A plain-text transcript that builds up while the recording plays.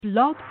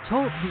Blog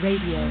Talk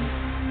Radio.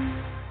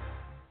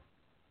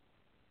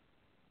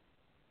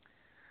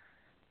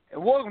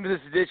 And welcome to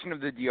this edition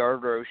of the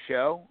DeArd-Ro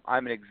Show.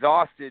 I'm an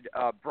exhausted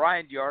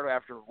Bryan DeArd-Ro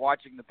after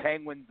watching the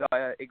Penguins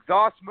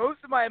exhaust most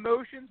of my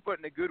emotions, but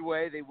in a good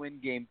way. They win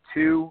Game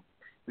 2.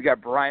 We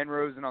got Brian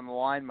Rosen on the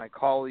line, my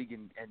colleague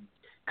and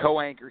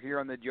co-anchor here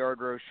on the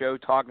DeArd-Ro Show,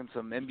 talking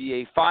some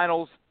NBA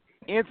Finals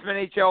and some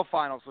NHL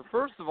Finals. So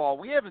first of all,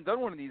 we haven't done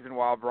one of these in a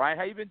while, Brian.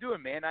 How you been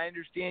doing, man? I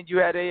understand you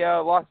had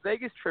a Las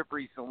Vegas trip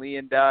recently,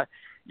 and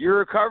you're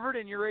recovered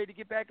and you're ready to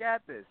get back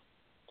at this.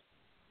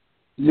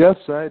 Yes,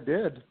 I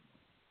did.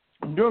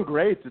 I'm doing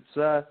great.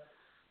 It's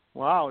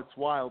wow, it's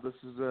wild. This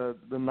is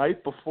the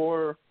night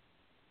before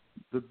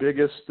the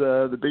biggest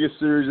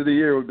series of the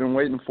year we've been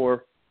waiting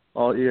for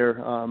all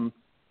year.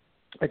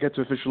 I get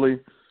to officially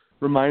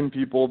remind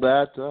people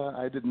that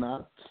I did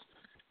not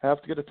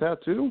have to get a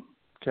tattoo.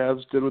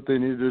 Cavs did what they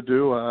needed to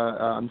do.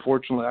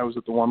 Unfortunately, I was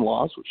at the one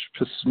loss, which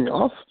pisses me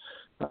off.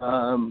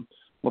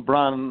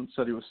 LeBron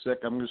said he was sick.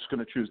 I'm just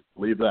going to choose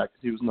to leave that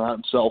because he was not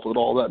himself at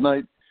all that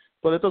night.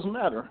 But it doesn't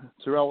matter.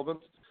 It's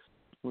irrelevant.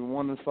 We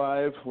won in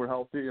 5. We're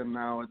healthy, and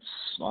now it's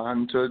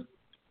on to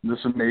this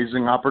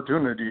amazing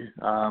opportunity.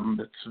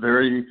 It's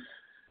very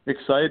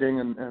exciting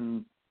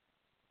and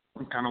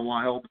kind of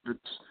wild. It's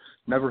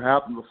never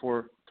happened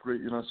before.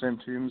 Same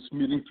teams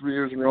meeting 3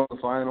 years in a row in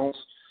the finals.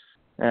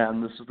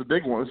 And this is the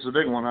big one. This is a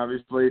big one,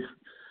 obviously.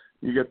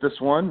 You get this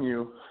one,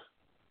 you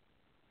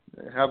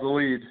have the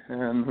lead,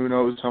 and who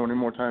knows how many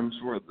more times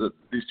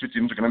these two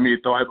teams are going to meet,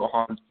 though I have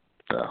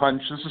a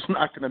hunch this is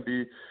not going to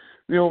be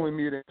the only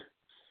meeting.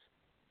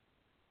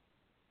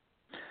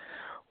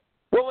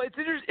 Well,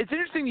 it's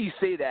interesting you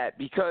say that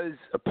because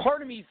a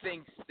part of me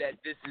thinks that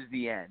this is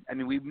the end. I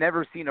mean, we've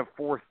never seen a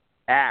fourth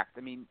act.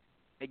 I mean,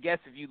 I guess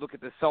if you look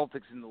at the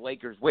Celtics and the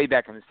Lakers way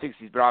back in the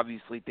 60s, but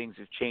obviously things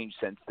have changed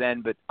since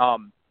then. But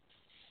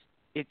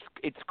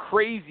it's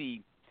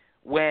crazy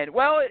when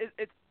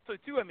it's so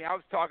too. I mean, I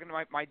was talking to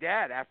my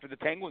dad after the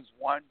Penguins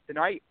won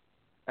tonight.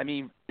 I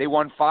mean, they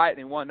won 5.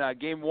 They won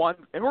Game 1,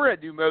 and we're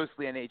gonna do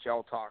mostly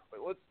NHL talk. But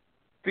if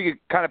we could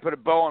kind of put a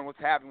bow on what's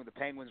happening with the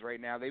Penguins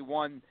right now. They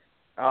won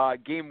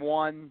Game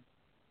 1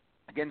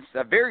 against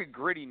a very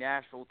gritty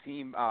Nashville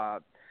team,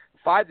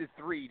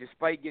 5-3,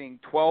 despite getting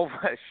 12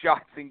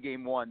 shots in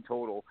Game 1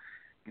 total.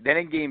 Then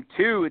in Game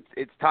 2,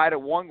 it's tied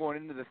at 1 going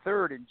into the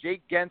third, and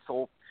Jake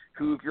Gensel,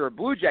 who, if you're a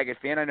Blue Jacket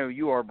fan, I know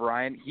you are,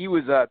 Brian, he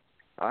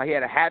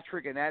had a hat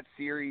trick in that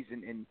series,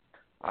 and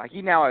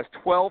he now has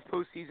 12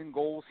 postseason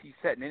goals. He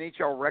set an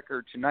NHL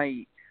record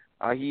tonight.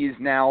 He is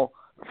now,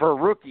 for a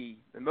rookie,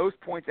 the most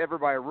points ever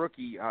by a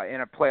rookie in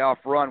a playoff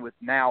run with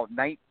now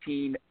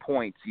 19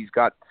 points. He's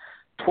got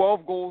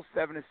 12 goals,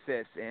 7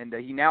 assists, and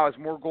he now has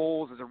more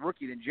goals as a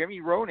rookie than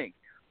Jimmy Roenick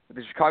with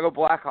the Chicago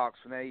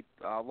Blackhawks when they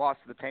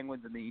lost to the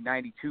Penguins in the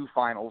 92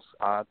 finals.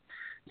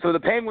 So the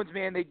Penguins,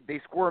 man,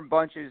 they score in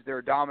bunches. They're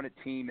a dominant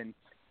team. And,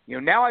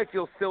 now I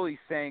feel silly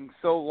saying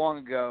so long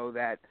ago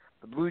that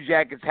the Blue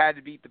Jackets had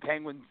to beat the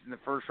Penguins in the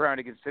first round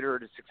to consider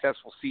it a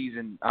successful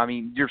season. I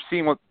mean, you're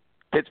seeing what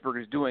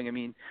Pittsburgh is doing. I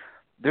mean,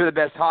 they're the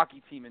best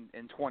hockey team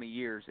in 20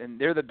 years, and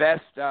they're the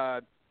best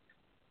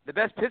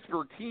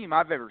Pittsburgh team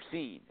I've ever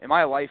seen in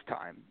my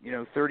lifetime.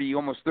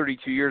 Almost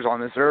 32 years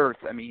on this earth.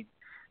 I mean,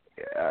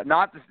 and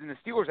the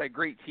Steelers had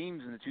great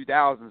teams in the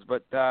 2000s,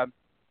 but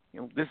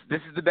this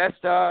is the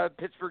best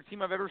Pittsburgh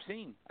team I've ever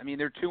seen. I mean,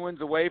 they're 2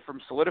 wins away from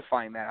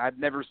solidifying that. I've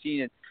never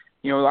seen it.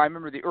 I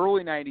remember the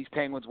early 90s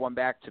Penguins won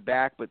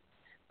back-to-back, but,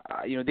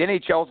 the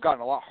NHL's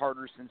gotten a lot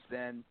harder since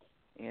then,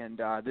 and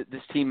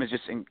this team is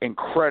just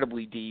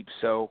incredibly deep.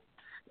 So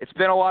it's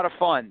been a lot of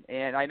fun.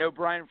 And I know,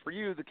 Brian, for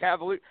you, the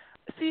Cavaliers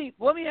 – see,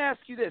 let me ask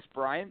you this,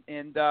 Brian,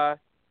 and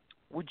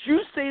would you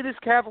say this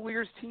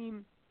Cavaliers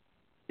team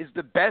is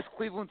the best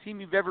Cleveland team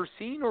you've ever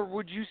seen, or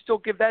would you still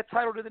give that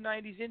title to the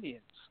 90s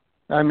Indians?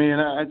 I mean,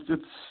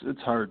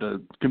 it's hard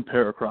to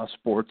compare across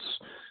sports,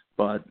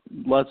 but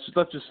let's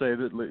just say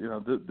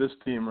that this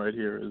team right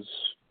here is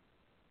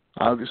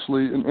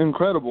obviously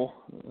incredible.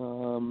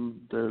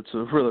 It's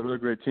a really, really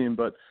great team,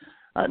 but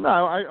I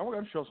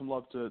want to show some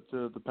love to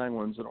the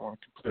Penguins. I don't want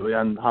to completely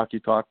end hockey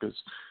talk because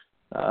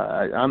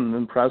I'm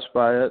impressed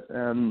by it,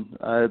 and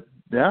I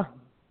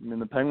mean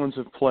the Penguins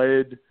have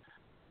played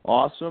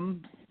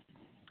awesome,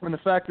 and the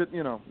fact that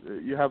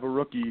you have a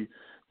rookie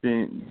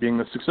being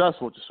the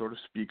successful just sort of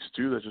speaks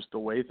to that's just the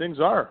way things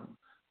are.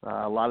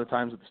 A lot of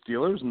times with the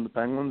Steelers and the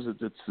Penguins,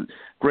 it's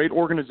great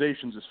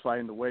organizations just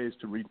find the ways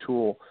to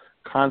retool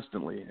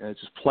constantly, and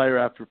it's just player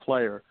after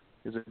player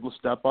is able to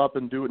step up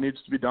and do what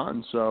needs to be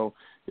done. So,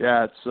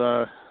 yeah, it's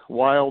a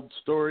wild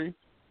story,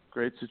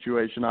 great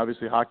situation.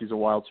 Obviously, hockey's a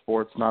wild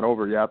sport. It's not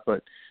over yet,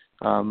 but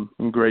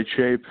in great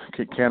shape.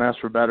 Can't ask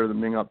for better than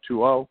being up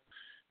 2-0.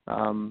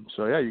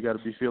 So, yeah, you got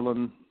to be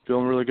feeling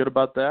really good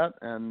about that.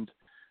 And,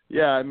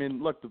 yeah, I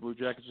mean, look, the Blue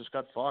Jackets just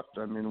got fucked.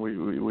 I mean,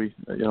 we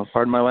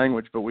pardon my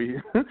language, but we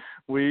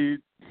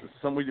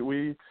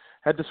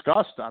had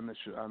discussed on this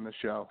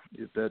show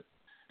that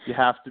you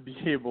have to be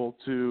able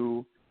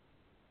to,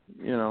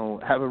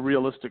 have a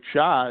realistic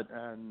shot,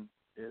 and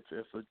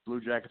if the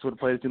Blue Jackets would have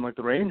played a team like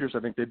the Rangers, I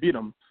think they beat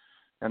them,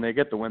 and they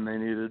get the win they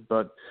needed.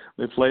 But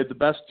they played the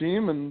best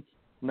team, and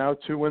now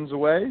 2 wins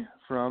away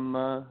from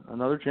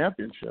another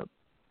championship.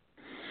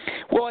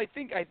 Well, I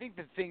think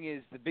the thing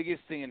is, the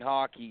biggest thing in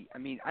hockey, I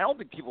mean, I don't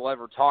think people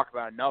ever talk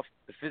about enough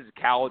the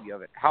physicality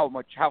of it, how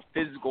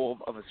physical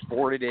of a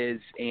sport it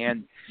is.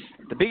 And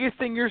the biggest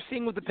thing you're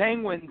seeing with the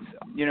Penguins,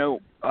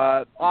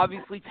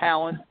 obviously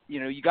talent,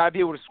 you got to be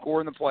able to score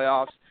in the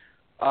playoffs.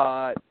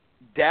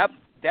 Depth's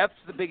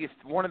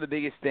one of the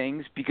biggest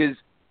things, because,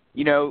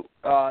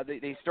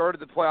 they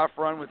started the playoff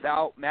run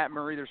without Matt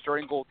Murray, their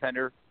starting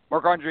goaltender.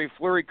 Marc-Andre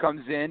Fleury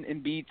comes in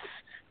and beats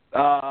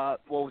the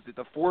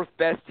 4th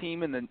best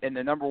team and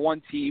the number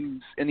 1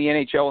 teams in the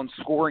NHL in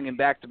scoring in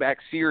back-to-back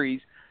series.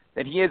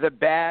 Then he has a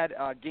bad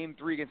Game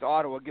 3 against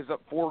Ottawa, gives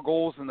up 4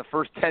 goals in the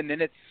first 10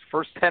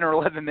 or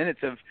 11 minutes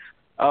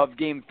of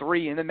Game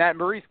 3. And then Matt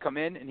Murray's come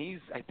in,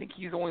 and I think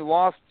he's only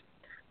lost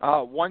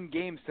 1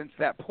 game since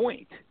that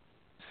point.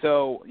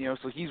 So,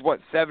 so he's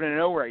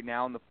 7-0 right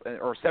now,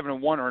 or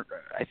 7-1, or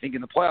I think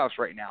in the playoffs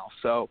right now.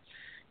 So,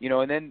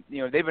 and then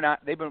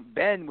they've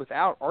been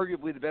without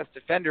arguably the best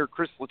defender,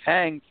 Chris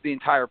Letang, the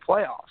entire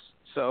playoffs.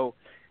 So,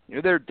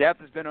 their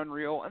depth has been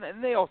unreal,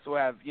 and they also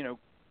have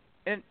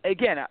and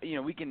again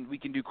we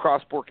can do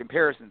cross-sport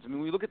comparisons. I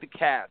mean, we look at the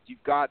Cavs.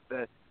 You've got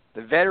the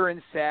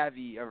veteran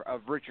savvy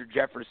of Richard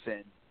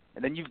Jefferson,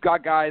 and then you've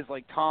got guys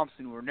like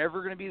Thompson, who are never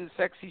going to be the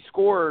sexy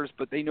scorers,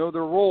 but they know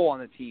their role on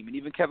the team, and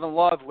even Kevin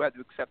Love, who had to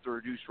accept a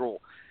reduced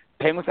role.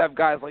 Penguins have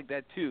guys like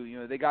that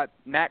too. They got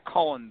Matt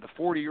Cullen, the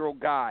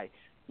 40-year-old guy.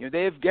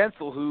 They have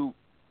Gensel, who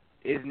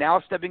is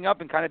now stepping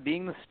up and kind of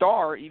being the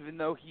star, even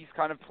though he's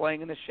kind of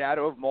playing in the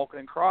shadow of Malkin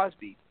and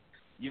Crosby.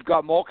 You've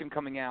got Malkin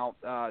coming out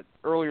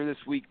earlier this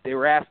week. They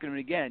were asking him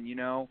again,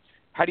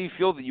 how do you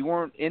feel that you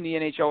weren't in the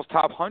NHL's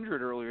top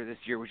 100 earlier this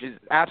year, which is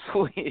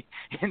absolutely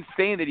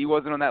insane that he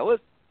wasn't on that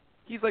list.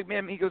 He's like,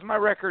 man, he goes, my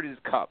record is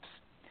cups.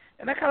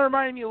 And that kind of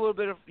reminded me a little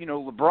bit of,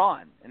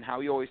 LeBron, and how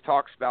he always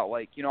talks about,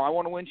 I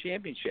want to win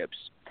championships.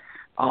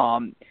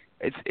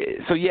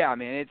 So yeah,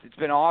 man, it's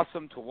been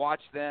awesome to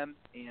watch them,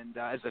 and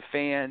as a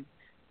fan,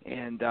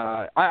 and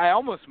I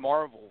almost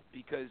marvel,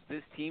 because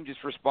this team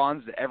just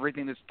responds to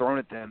everything that's thrown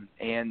at them.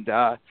 And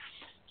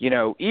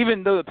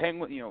even though the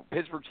Penguins,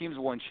 Pittsburgh teams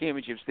have won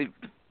championships,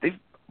 they've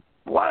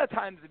a lot of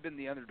times they've been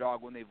the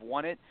underdog when they've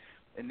won it.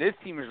 And this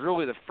team is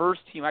really the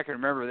first team I can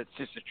remember that's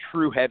just a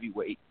true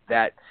heavyweight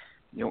that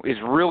is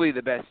really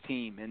the best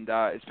team, and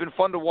it's been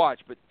fun to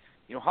watch. But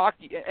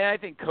hockey, and I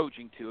think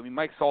coaching too. I mean,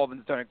 Mike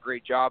Sullivan's done a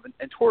great job,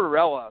 and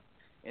Tortorella,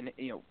 and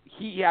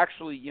he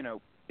actually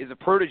is a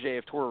protege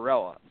of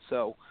Tortorella.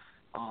 So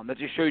that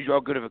just shows you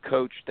how good of a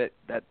coach that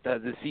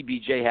the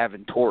CBJ have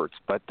in Torts.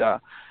 But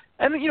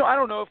and I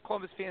don't know if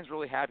Columbus fans are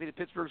really happy that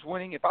Pittsburgh's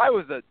winning. If I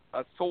was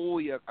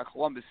solely a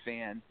Columbus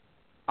fan,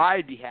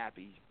 I'd be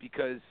happy,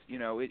 because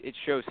it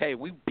shows, hey,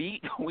 we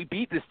beat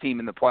this team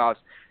in the playoffs.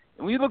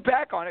 And when you look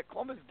back on it,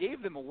 Columbus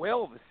gave them a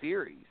whale of a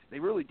series. They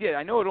really did.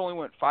 I know it only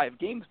went 5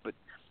 games, but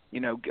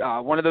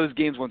one of those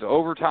games went to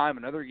overtime.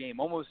 Another game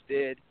almost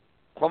did.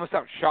 Columbus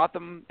outshot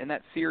them in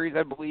that series,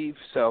 I believe.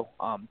 So,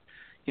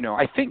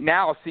 I think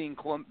now seeing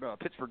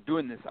Pittsburgh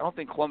doing this, I don't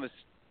think Columbus,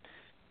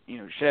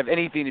 should have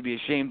anything to be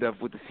ashamed of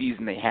with the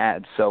season they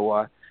had.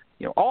 So,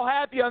 all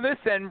happy on this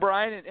end,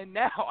 Bryan, and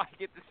now I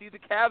get to see the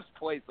Cavs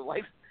play. So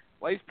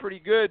life's pretty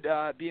good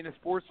being a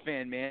sports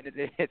fan, man.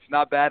 It's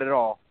not bad at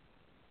all.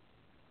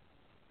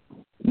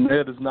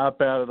 It is not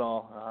bad at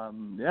all.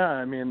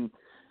 I mean,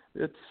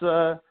 it's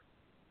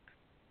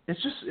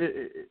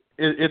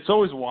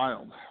always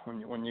wild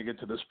when you get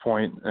to this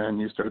point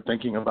and you start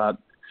thinking about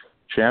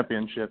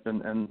championship,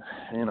 and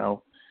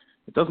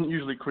it doesn't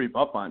usually creep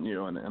up on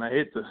you, and I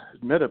hate to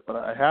admit it, but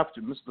I have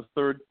to. This is the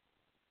 3rd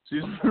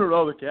season in a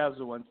row the Cavs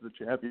have went to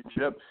the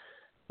championship.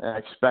 I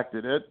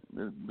expected it,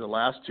 the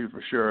last 2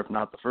 for sure, if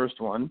not the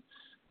first one.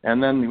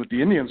 And then with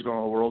the Indians going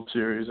to the World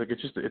Series,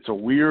 it's a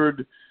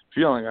weird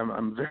feeling.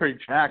 I'm very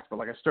jacked, but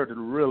I started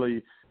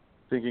really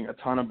thinking a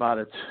ton about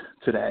it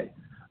today.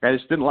 I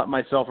just didn't let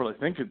myself really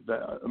think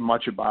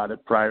much about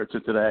it prior to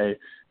today,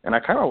 and I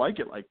kind of like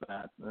it like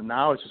that. And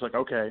now it's just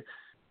okay,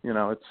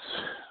 it's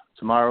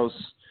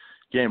tomorrow's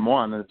game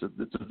 1.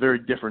 It's a very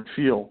different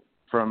feel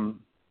from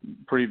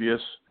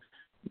previous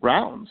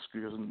rounds,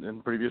 because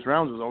in previous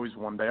rounds there's always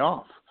one day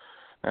off,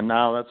 and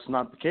now that's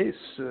not the case.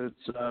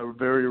 It's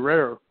very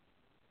rare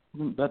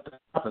that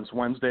happens.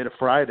 Wednesday to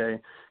Friday,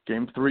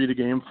 game 3 to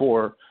game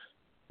 4,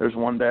 there's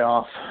one day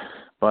off,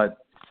 but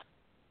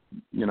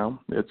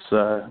it's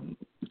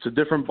a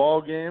different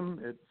ball game.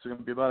 It's going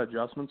to be about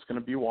adjustments. It's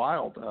going to be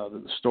wild.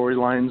 The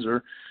storylines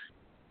are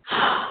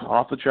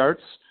off the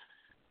charts.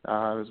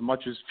 As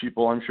much as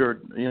people, I'm sure,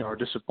 are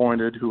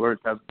disappointed, who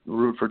have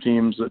root for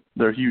teams that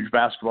they're huge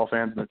basketball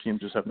fans and their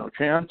teams just have no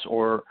chance,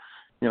 or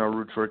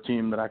root for a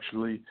team that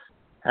actually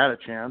had a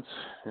chance.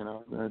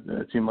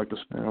 A team like this,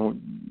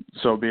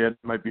 so be it. It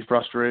might be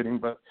frustrating,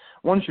 but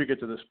once you get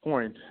to this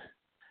point,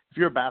 if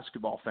you're a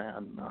basketball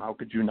fan, how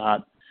could you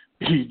not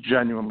be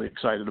genuinely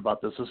excited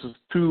about this? This is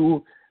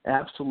 2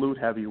 absolute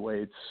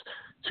heavyweights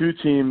two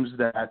teams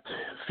that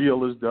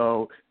feel as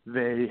though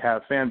they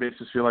have fan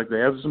bases feel like they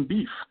have some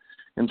beef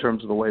in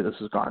terms of the way this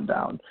has gone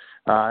down.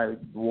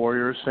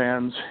 Warriors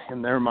fans,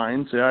 in their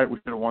minds, say, all right, we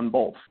should have won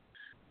both.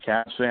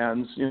 Cavs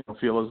fans,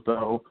 feel as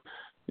though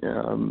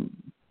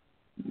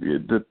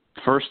the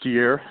first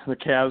year the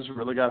Cavs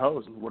really got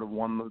hosed and would have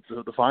won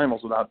the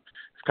finals without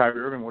if Kyrie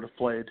Irving would have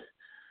played,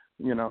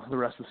 the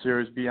rest of the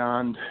series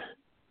beyond,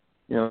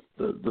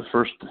 the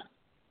first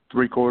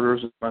three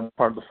quarters and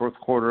part of the fourth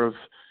quarter of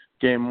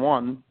Game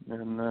 1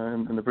 in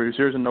the previous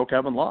series, and no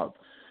Kevin Love.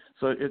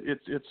 So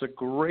it's a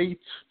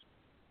great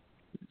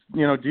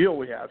deal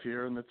we have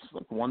here, and it's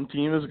like one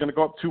team is going to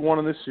go up 2-1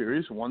 in this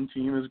series. One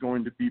team is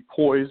going to be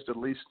poised, at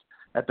least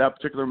at that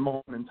particular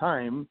moment in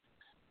time,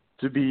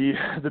 to be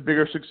the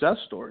bigger success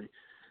story.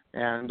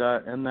 And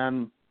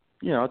then,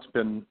 it's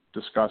been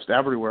discussed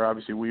everywhere.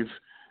 Obviously, we've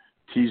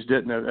teased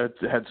it and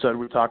had said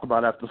we'd talk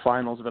about after the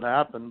finals if it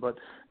happened. But,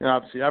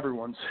 obviously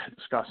everyone's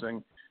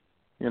discussing,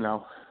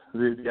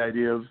 the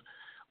idea of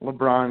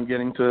LeBron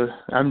getting to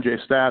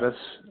MJ status.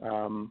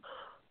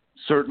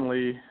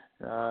 Certainly,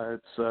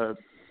 it's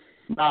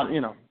not,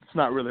 it's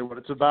not really what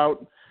it's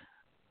about.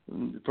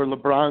 For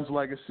LeBron's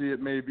legacy,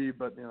 it may be,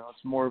 but,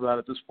 it's more about,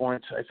 at this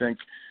point, I think,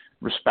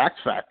 respect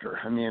factor.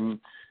 I mean,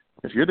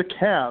 if you're the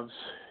Cavs,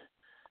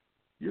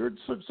 you're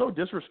so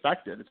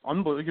disrespected. It's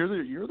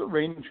unbelievable. You're the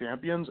reigning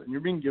champions, and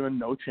you're being given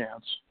no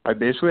chance by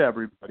basically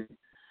everybody.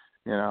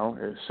 A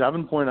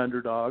 7-point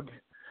underdog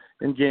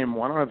in Game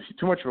 1. I don't have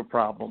too much of a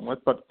problem with,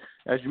 but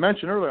as you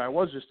mentioned earlier, I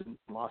was just in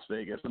Las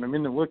Vegas, and I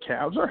mean, the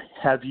Cavs are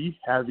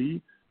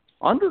heavy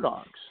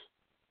underdogs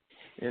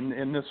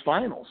in this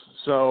finals.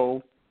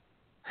 So,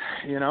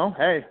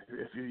 hey,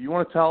 if you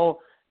want to tell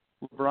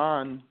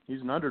LeBron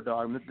he's an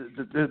underdog,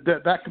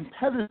 that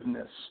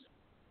competitiveness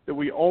that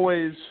we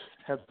always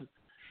have,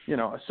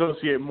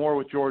 associate more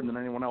with Jordan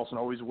than anyone else and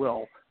always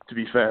will, to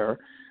be fair.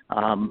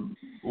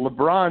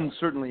 LeBron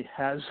certainly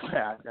has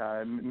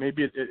that.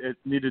 Maybe it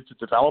needed to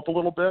develop a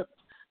little bit.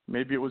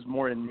 Maybe it was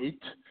more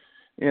innate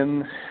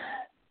in,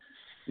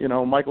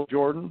 Michael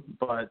Jordan,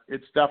 but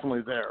it's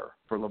definitely there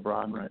for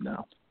LeBron right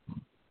now.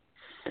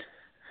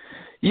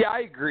 Yeah, I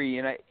agree,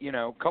 and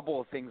a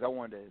couple of things I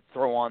wanted to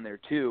throw on there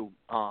too.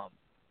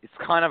 It's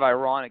kind of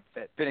ironic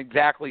that it's been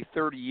exactly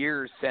 30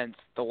 years since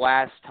the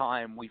last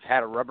time we've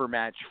had a rubber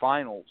match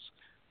finals,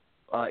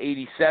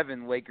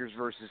 87 Lakers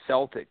versus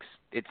Celtics.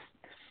 It's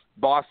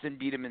Boston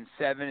beat them in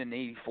 7 and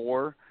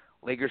 84.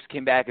 Lakers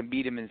came back and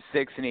beat them in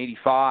 6 and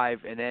 85,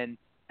 and then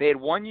they had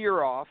 1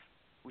 year off,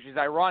 which is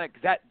ironic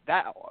because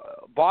that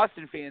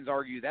Boston fans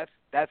argue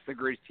that's the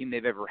greatest team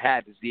they've ever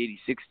had is the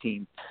 86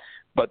 team.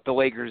 But the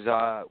Lakers,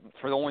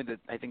 for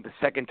I think the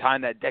second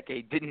time that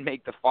decade, didn't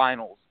make the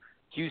finals.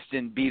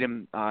 Houston beat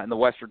them in the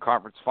Western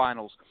Conference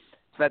Finals,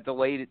 so that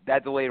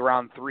delayed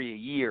round 3 a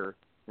year.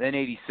 Then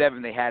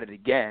 87, they had it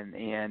again,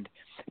 and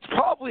it's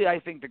probably, I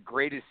think, the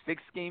greatest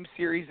 6-game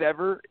series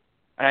ever.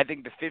 And I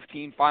think the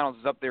 15 finals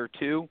is up there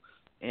too.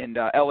 And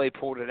LA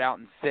pulled it out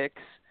in 6.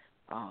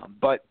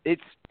 But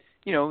it's,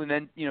 and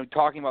then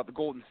talking about the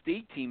Golden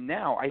State team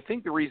now, I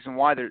think the reason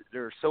why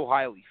they're so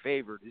highly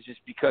favored is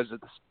just because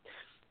of this.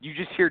 You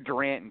just hear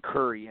Durant and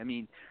Curry. I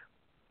mean,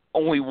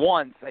 only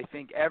once, I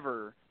think,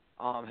 ever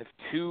have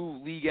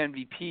 2 league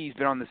MVPs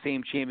been on the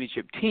same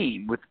championship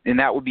team, and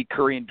that would be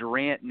Curry and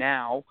Durant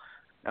now.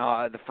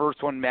 The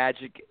first one,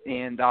 Magic,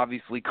 and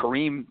obviously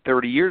Kareem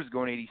 30 years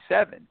ago in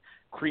 87.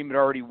 Kareem had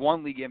already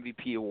won league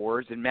MVP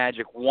awards, and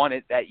Magic won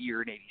it that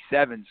year in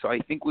 87. So I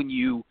think when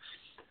you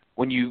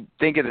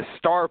think of the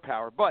star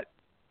power, but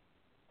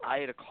I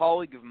had a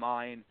colleague of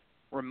mine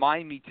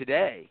remind me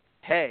today,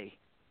 hey,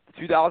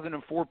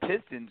 2004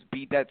 Pistons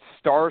beat that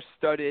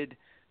star-studded,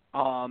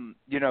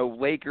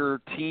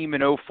 Laker team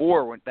in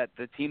 04,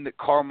 the team that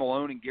Karl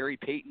Malone and Gary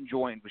Payton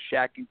joined with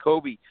Shaq and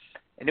Kobe,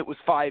 and it was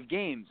 5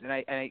 games.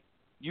 And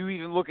you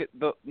even look at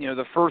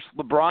the first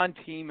LeBron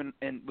team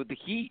and with the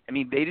Heat. I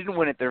mean, they didn't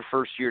win it their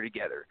first year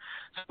together.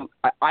 So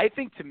I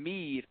think, to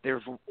me, if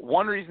there's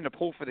one reason to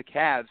pull for the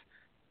Cavs,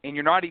 and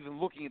you're not even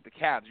looking at the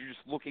Cavs, you're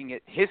just looking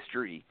at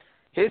history.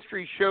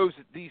 History shows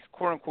that these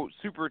quote-unquote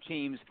super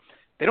teams,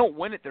 they don't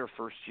win it their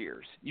first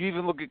years. You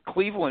even look at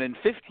Cleveland in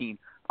 15.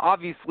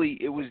 Obviously,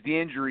 it was the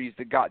injuries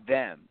that got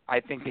them.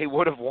 I think they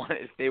would have won it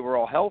if they were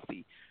all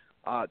healthy.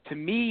 To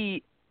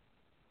me,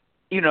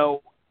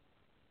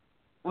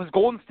 was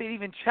Golden State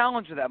even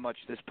challenged that much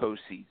this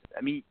postseason?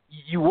 I mean,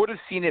 you would have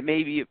seen it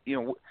maybe,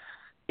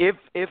 if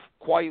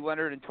Kawhi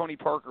Leonard and Tony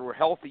Parker were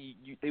healthy,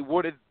 they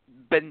would have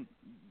been,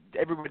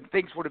 everyone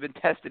thinks would have been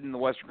tested in the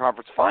Western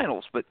Conference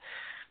Finals. But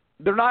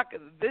they're not.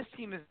 This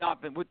team has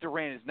not been, with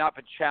Durant, has not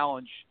been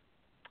challenged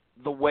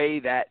the way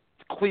that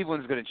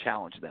Cleveland's going to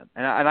challenge them.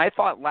 And I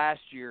thought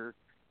last year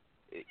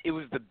it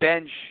was the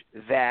bench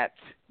that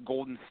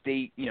Golden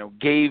State,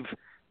 gave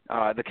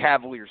the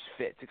Cavaliers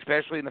fits,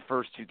 especially in the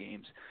first 2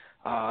 games.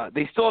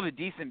 They still have a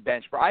decent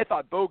bench, but I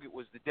thought Bogut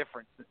was the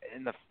difference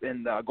in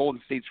the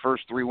Golden State's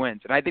first 3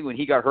 wins. And I think when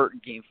he got hurt in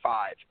Game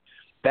 5,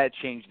 that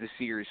changed the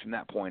series from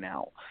that point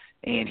out.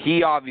 And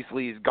he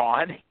obviously is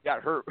gone. He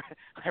got hurt.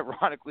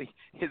 Ironically,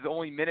 his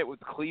only minute was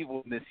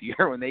Cleveland this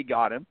year when they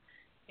got him.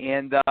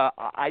 And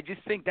I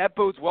just think that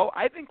bodes well.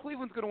 I think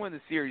Cleveland's going to win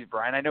the series,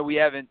 Brian. I know we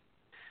haven't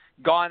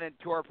gone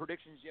into our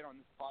predictions yet on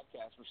this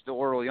podcast. We're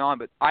still early on,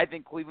 but I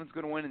think Cleveland's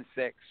going to win in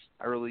 6.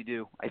 I really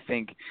do. I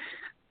think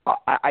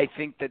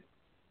that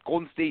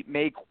Golden State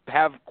may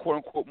have,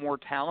 quote-unquote, more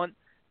talent,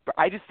 but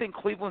I just think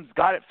Cleveland's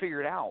got it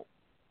figured out.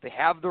 They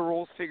have the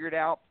roles figured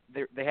out.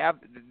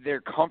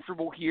 They're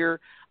comfortable here.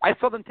 I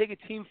saw them take a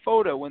team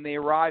photo when they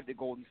arrived at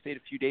Golden State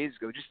a few days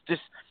ago.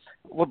 Just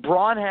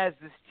LeBron has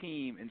this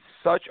team in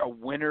such a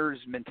winner's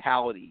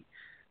mentality.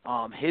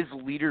 His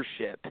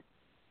leadership,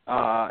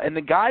 and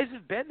the guys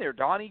have been there.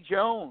 Donnie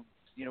Jones,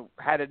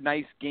 had a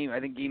nice game.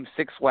 I think Game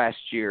 6 last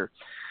year.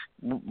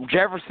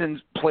 Jefferson's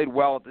played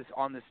well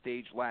on this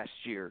stage last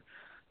year.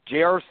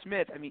 J.R.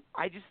 Smith. I mean,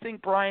 I just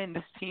think, Brian,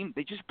 this team,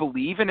 they just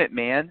believe in it,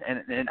 man.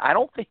 And I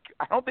don't think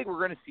we're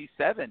going to see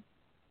 7.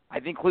 I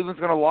think Cleveland's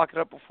going to lock it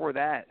up before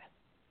that.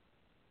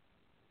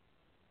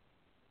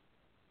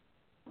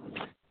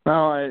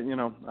 No, I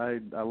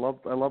love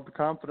the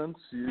confidence.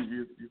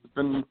 You've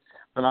been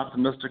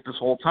optimistic this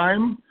whole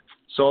time.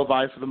 So have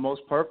I for the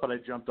most part, but I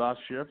jumped off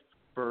shift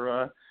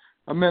for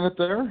a minute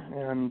there,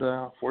 and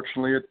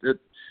fortunately it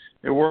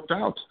worked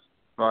out.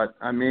 But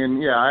I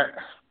mean,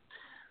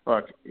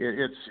 look,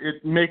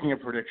 it's making a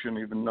prediction,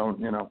 even though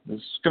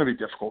it's going to be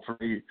difficult for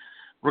me.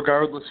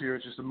 Regardless, here,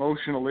 it's just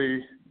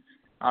emotionally,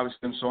 obviously,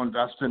 I'm so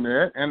invested in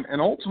it,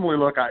 and ultimately,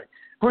 look,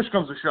 push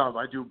comes to shove,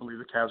 I do believe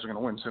the Cavs are going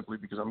to win simply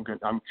because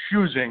I'm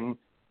choosing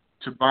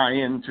to buy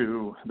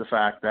into the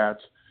fact that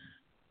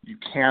you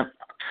can't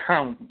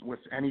count with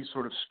any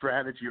sort of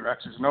strategy or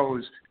X's and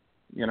O's,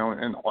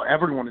 and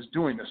everyone is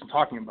doing this and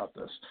talking about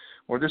this,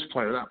 or this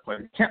player, that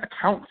player. You can't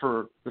account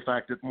for the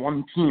fact that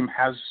one team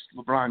has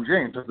LeBron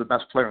James as the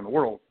best player in the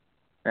world.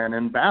 And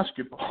in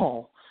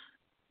basketball,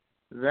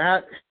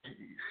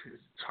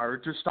 it's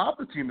hard to stop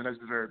a team that has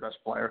the very best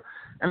player.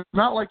 And it's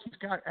not like he's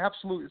got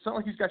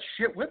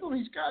shit with him.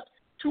 He's got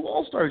 2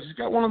 All-Stars. He's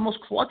got one of the most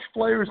clutch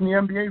players in the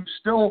NBA who's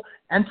still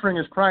entering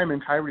his prime in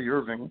Kyrie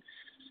Irving.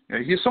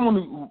 He's someone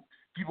who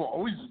people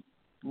always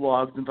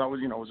loved and thought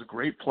was a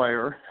great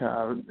player,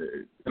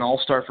 an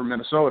all-star for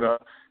Minnesota,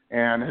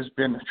 and has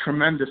been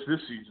tremendous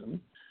this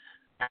season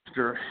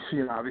after,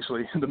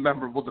 obviously the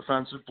memorable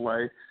defensive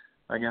play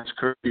against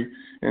Curry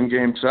in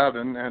Game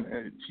 7,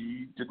 and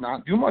he did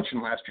not do much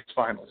in last year's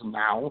finals. And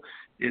now,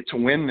 to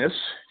win this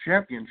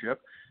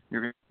championship,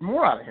 you're going to get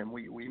more out of him.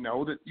 We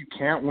know that you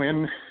can't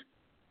win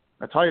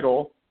a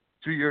title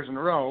 2 years in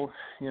a row,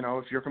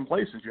 if you're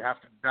complacent. You have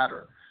to be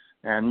better.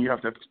 And you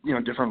have to have,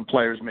 different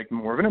players make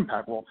more of an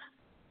impact. Well,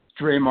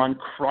 Draymond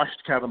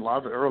crushed Kevin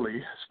Love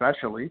early,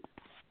 especially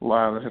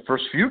the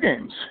first few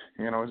games.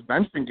 His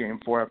benched in Game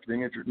 4 after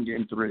being injured in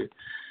Game 3.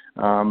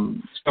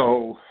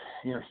 So,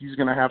 he's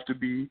going to have to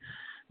be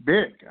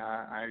big.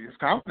 I have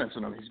confidence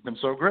in him. He's been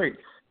so great.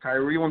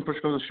 Kyrie, when push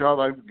comes to shove,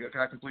 I've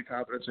got complete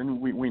confidence in.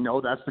 We know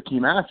that's the key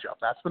matchup.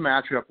 That's the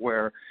matchup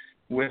where,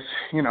 with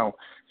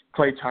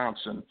Klay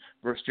Thompson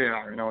versus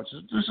JR,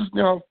 this is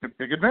a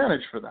big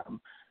advantage for them.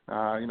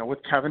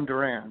 With Kevin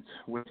Durant,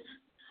 with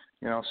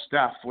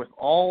Steph, with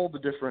all the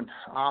different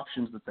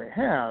options that they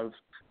have,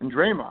 and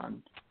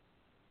Draymond,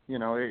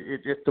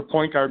 if the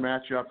point guard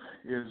matchup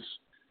is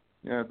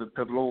the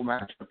pivotal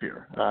matchup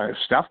here. If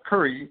Steph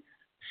Curry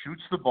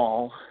shoots the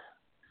ball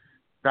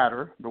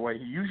better the way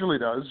he usually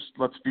does,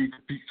 let's be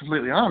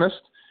completely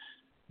honest,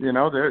 you're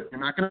not going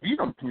to beat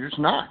him. You're just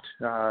not.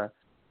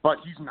 But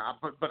he's not.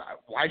 But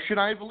why should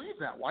I believe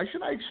that? Why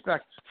should I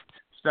expect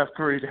Steph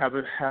Curry to have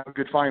a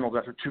good finals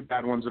after 2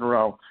 bad ones in a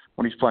row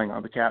when he's playing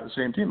on the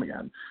same team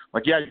again?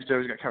 You said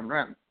he's got Kevin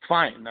Durant.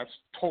 Fine, that's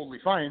totally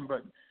fine, but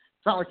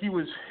it's not like he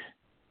was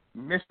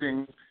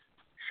missing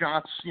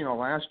shots,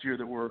 last year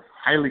that were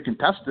highly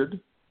contested.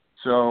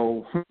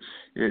 So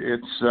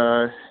it's,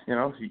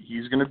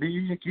 he's going to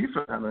be a key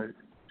for them.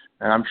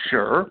 And I'm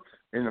sure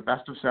in the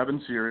best of 7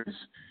 series,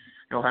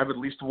 he'll have at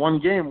least one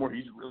game where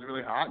he's really,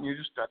 really hot, and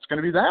that's going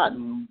to be that,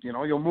 and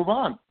you'll move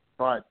on.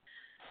 But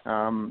we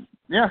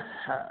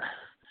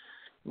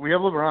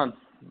have LeBron.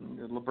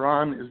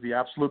 LeBron is the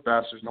absolute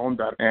best. There's no one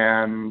better.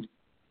 And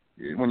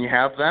when you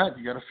have that,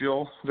 you got to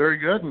feel very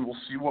good, and we'll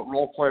see what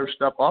role players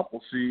step up.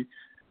 We'll see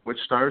which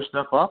stars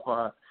step up.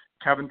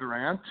 Kevin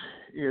Durant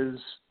is,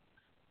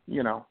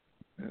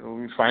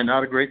 we find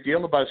out a great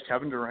deal about his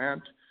Kevin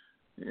Durant.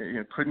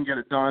 Couldn't get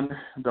it done,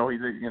 though he,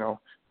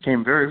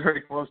 came very,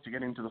 very close to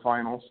getting to the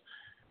finals.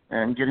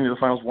 And getting to the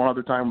finals one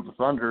other time with the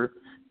Thunder,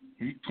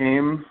 he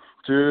came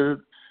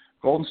to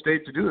Golden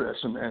State to do this,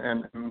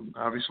 and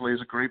obviously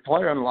is a great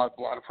player and a lot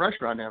of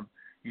pressure on him.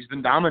 He's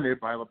been dominated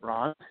by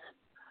LeBron.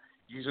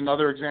 He's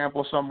another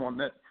example of someone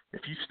that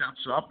if he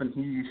steps up and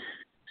he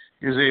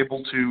is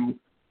able to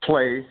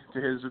play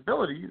to his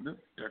ability,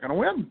 they're going to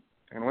win.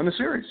 They're going to win the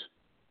series.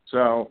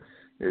 So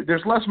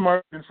there's less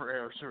margin for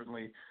error,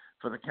 certainly,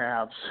 for the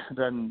Cavs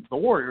than the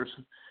Warriors,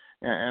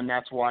 and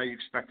that's why you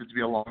expect it to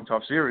be a long,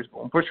 tough series.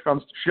 But when push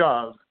comes to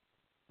shove,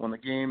 when the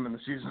game and the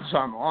season's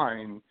on the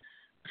line,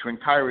 between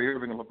Kyrie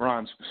Irving and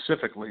LeBron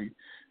specifically,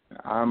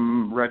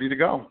 I'm ready to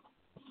go.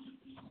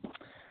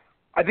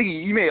 I think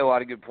you made a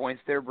lot of good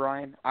points there,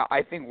 Bryan.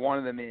 I think one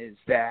of them is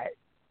that,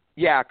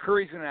 yeah,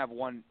 Curry's going to have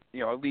one,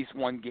 at least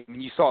one game.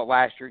 And you saw it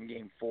last year in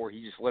Game 4.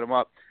 He just lit him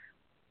up.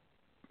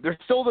 There's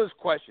still those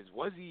questions.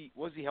 Was he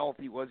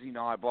healthy? Was he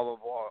not? Blah, blah,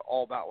 blah,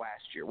 all about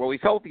last year. Well,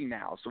 he's healthy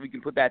now, so we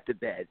can put that to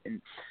bed.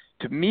 And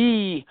to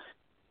me,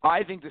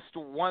 I think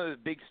one of the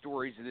big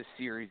stories of this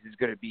series is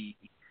going to be,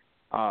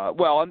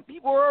 and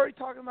people are already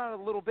talking about it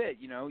a little bit.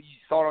 You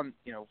saw it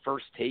on,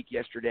 First Take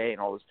yesterday and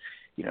all this.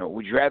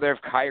 Would you rather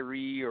have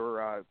Kyrie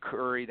or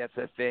Curry? That's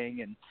a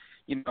thing.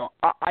 And,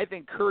 I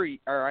think Kyrie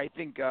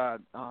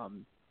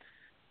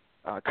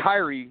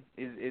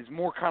is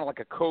more kind of like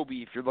a Kobe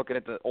if you're looking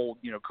at the old,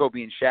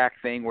 Kobe and Shaq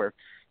thing where,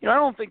 I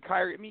don't think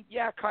Kyrie,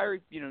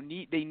 Kyrie,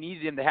 they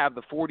needed him to have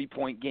the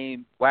 40-point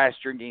game last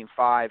year in Game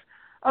 5.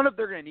 I don't know if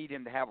they're going to need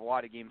him to have a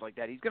lot of games like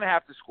that. He's going to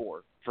have to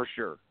score for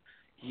sure.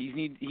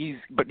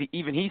 But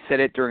even he said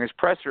it during his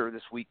presser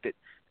this week that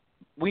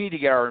we need to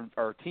get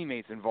our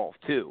teammates involved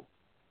too.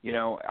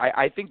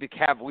 I think the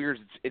Cavaliers,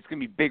 it's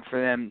going to be big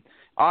for them.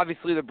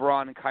 Obviously,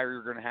 LeBron and Kyrie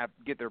are going to have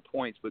to get their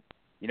points, but,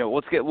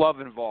 let's get Love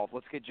involved.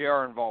 Let's get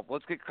JR involved.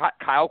 Let's get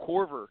Kyle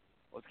Korver.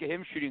 Let's get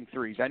him shooting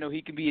threes. I know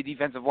he can be a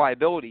defensive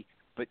liability,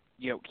 but,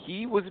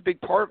 he was a big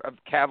part of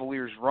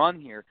Cavaliers' run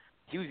here.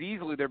 He was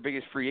easily their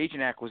biggest free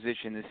agent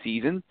acquisition this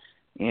season,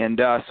 and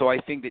so I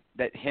think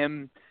that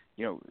him,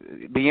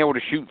 being able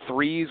to shoot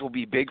threes will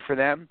be big for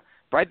them.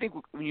 But I think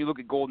when you look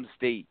at Golden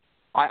State,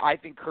 I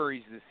think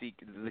Curry's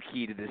the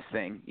key to this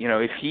thing.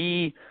 If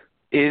he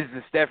is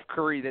the Steph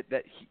Curry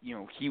that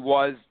he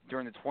was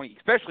during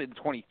especially the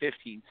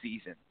 2015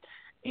 season,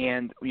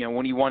 and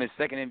when he won his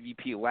second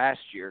MVP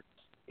last year,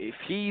 if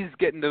he's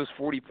getting those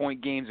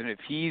 40-point games and if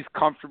he's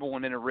comfortable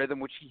and in a rhythm,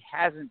 which he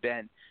hasn't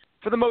been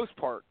for the most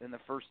part in the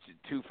first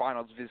two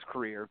finals of his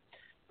career,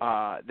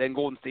 then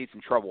Golden State's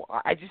in trouble.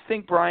 I just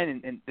think,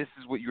 Bryan, and this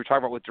is what you were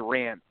talking about with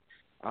Durant.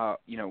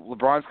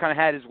 LeBron's kind of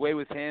had his way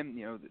with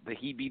him.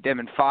 He beat them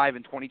in 5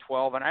 in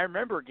 2012, and I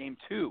remember Game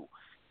 2,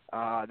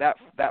 that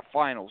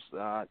finals.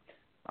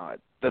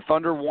 The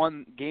Thunder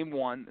won Game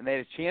 1, and they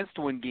had a chance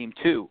to win Game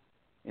 2,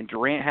 and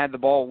Durant had the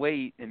ball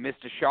late and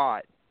missed a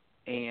shot,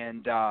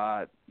 and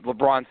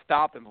LeBron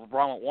stopped him.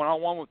 LeBron went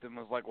one-on-one with him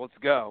and was like, "Let's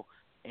go."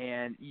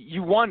 And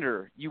you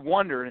wonder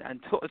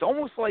until it's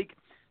almost like,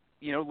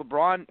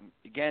 LeBron,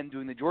 again,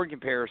 doing the Jordan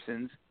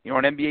comparisons,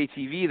 on NBA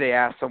TV, they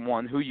asked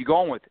someone, who you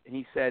going with? And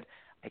he said,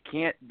 I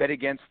can't bet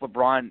against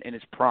LeBron in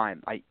his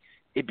prime.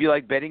 It'd be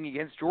like betting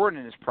against Jordan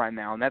in his prime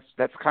now. And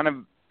that's kind of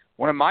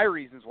one of my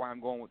reasons why I'm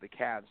going with the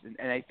Cavs.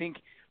 And I think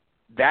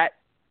that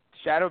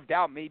shadow of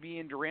doubt may be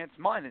in Durant's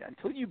mind. And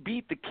until you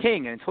beat the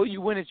king and until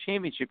you win a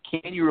championship,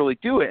 can you really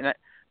do it? And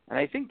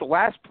I think the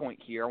last point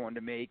here I wanted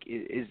to make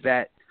is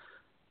that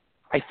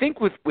I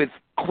think with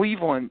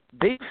Cleveland,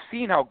 they've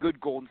seen how good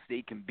Golden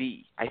State can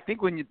be. I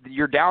think when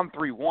you're down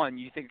 3-1,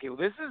 you think, okay, well,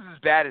 this is as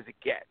bad as it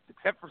gets,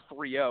 except for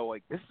 3-0.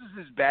 Like, this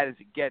is as bad as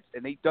it gets,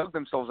 and they dug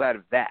themselves out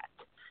of that.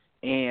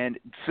 And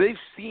so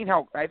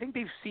I think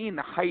they've seen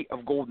the height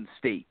of Golden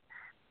State.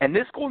 And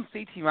this Golden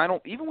State team,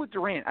 even with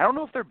Durant, I don't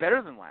know if they're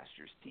better than last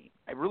year's team.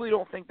 I really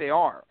don't think they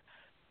are.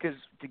 Because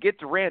to get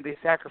Durant, they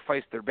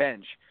sacrificed their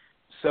bench.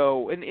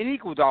 So, and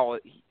Iguodala,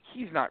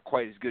 he's not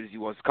quite as good as he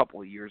was a couple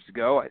of years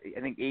ago.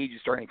 I think age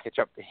is starting to catch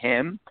up to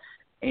him.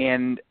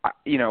 And,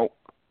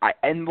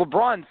 and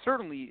LeBron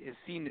certainly has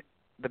seen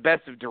the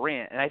best of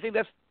Durant. And I think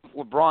that's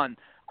LeBron.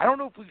 I don't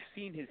know if we've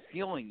seen his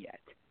ceiling yet.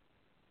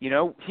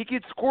 He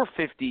could score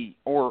 50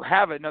 or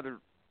have another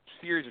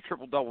series of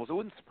triple-doubles. It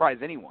wouldn't surprise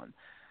anyone.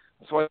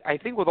 So I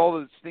think with all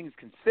those things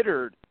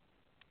considered,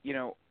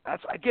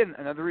 that's, again,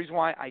 another reason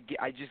why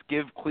I just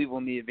give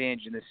Cleveland the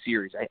advantage in this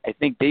series. I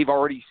think they've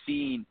already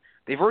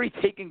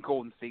taken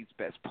Golden State's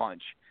best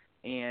punch.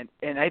 And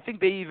I think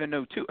they even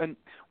know, too. And,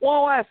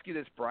 I'll ask you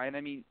this, Bryan.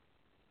 I mean,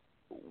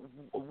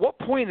 what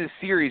point in the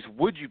series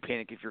would you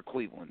panic if you're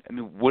Cleveland? I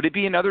mean, would it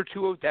be another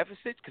 2-0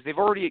 deficit? Because they've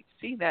already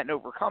seen that and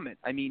overcome it.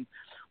 I mean,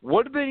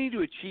 what do they need to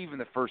achieve in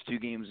the first two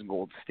games in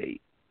Golden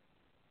State?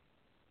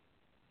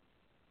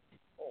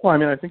 Well, I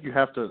mean, I think you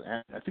have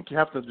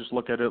to just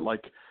look at it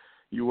like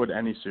you would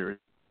any series,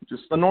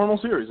 just a normal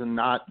series, and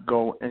not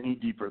go any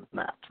deeper than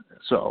that.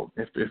 So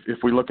if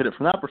we look at it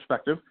from that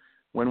perspective,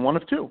 win one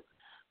of two.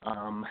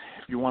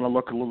 If you want to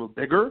look a little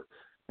bigger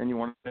and you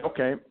want to say,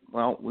 okay,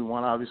 well, we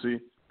want to obviously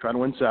try to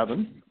win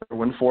 7 or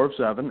win 4 of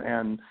 7,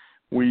 and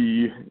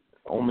we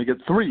only get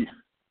 3,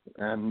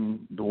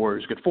 and the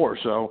Warriors get 4.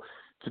 So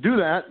to do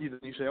that,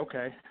 you say,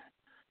 okay,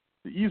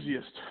 the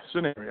easiest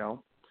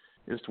scenario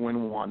is to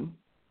win 1.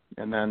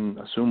 And then,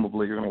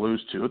 assumably, you're going to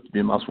lose 2. It'd be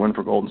a must-win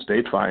for Golden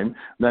State, fine.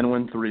 Then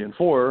win 3 and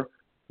 4,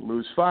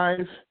 lose 5,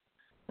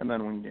 and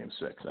then win Game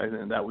 6. I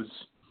think that was,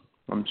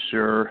 I'm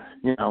sure,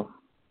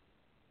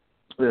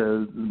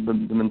 the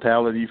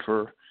mentality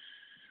for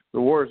the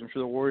Warriors. I'm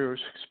sure the Warriors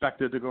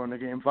expected to go into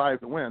Game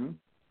 5 to win.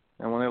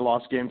 And when they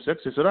lost Game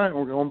 6, they said, all right,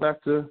 we're going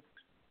back to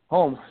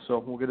home, so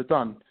we'll get it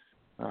done.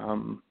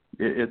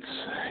 it's,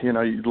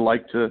 you'd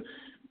like to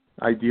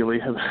ideally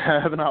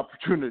have an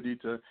opportunity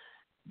to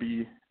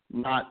be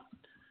not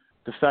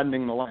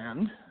defending the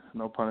land,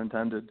 no pun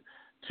intended,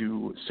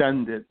 to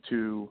send it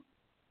to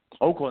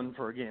Oakland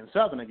for a Game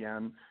 7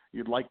 again.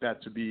 You'd like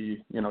that to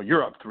be,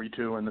 you're up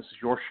 3-2, and this is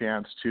your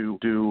chance to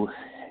do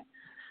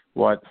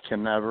what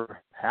can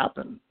never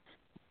happen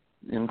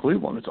in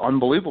Cleveland. It's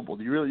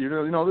unbelievable. You really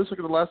this? Look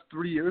at the last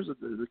 3 years.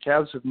 The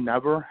Cavs have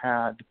never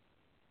had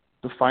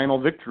the final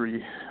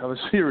victory of a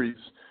series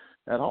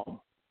at home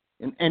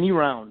in any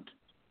round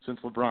since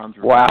LeBron's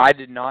retired. Wow, I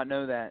did not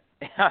know that.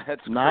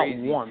 That's not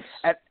crazy. once.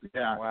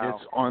 Wow.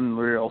 It's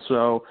unreal.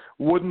 So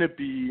wouldn't it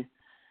be,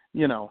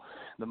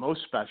 the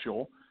most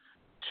special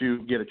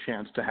to get a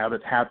chance to have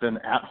it happen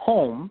at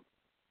home?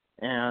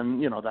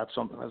 And, that's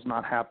something that's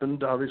not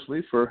happened,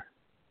 obviously, for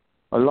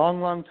a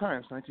long, long time.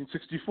 It's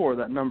 1964,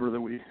 that number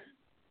that we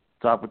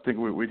thought would think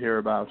we'd hear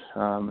about.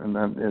 And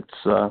then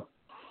it's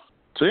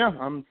so yeah,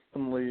 I'm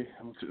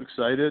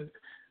excited.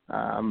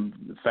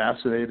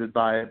 Fascinated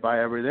by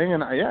everything,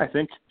 and I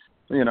think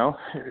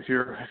if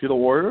you're the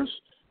Warriors,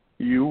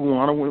 you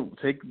want to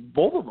take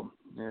both of them.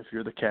 If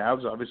you're the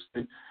Cavs,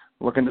 obviously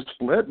looking to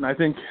split, and I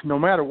think no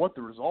matter what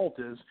the result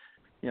is,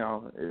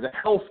 the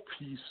health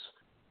piece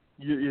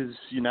is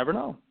you never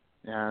know,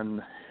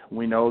 and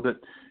we know that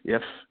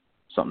if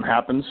something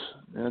happens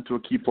to a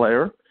key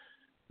player,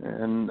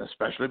 and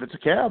especially if it's a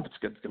Cav, it's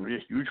going to be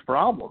a huge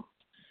problem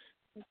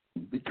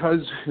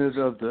because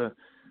of the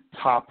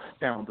top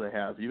talent they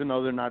have, even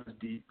though they're not as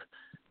deep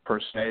per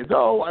se.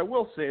 Though I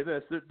will say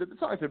this,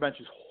 it's not like their bench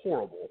is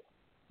horrible.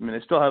 I mean,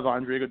 they still have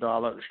Andre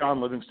Iguodala. Sean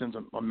Livingston's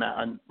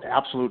an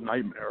absolute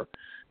nightmare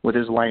with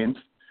his length.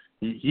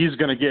 He's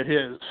going to get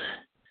his,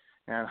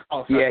 and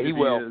how effective he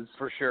will is,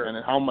 for sure.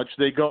 And how much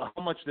they go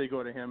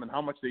to him, and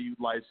how much they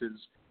utilize his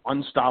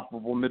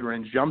unstoppable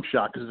mid-range jump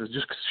shot, because it's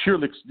just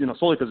surely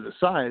solely because of his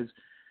size.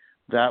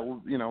 That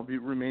will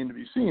remain to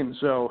be seen.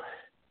 So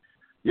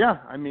yeah,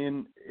 I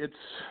mean it's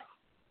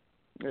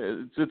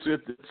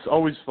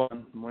always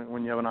fun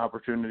when you have an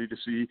opportunity to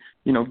see,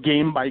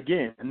 game by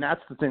game. And that's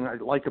the thing I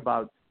like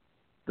about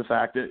the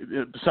fact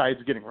that besides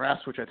getting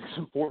rest, which I think is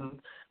important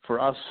for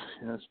us,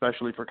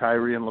 especially for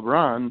Kyrie and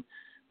LeBron,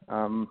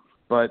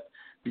 but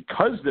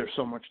because there's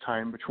so much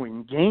time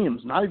between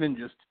games, not even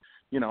just,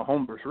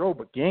 home versus road,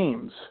 but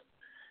games,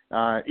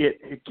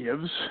 it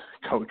gives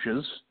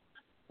coaches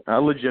a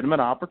legitimate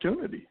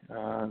opportunity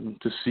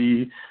to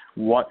see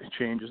what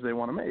changes they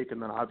want to make.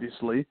 And then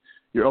obviously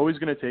you're always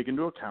going to take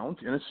into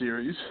account in a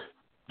series,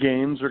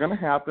 games are going to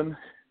happen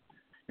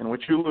in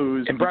which you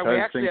lose and because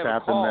Bryan, things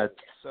happen that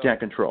can't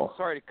control.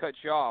 Sorry to cut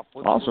you off.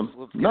 Awesome.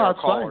 Let's get our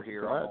caller fine.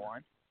 here on the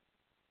line.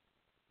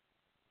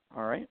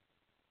 All right.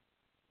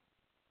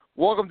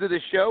 Welcome to the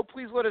show.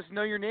 Please let us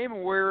know your name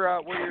and where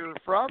you're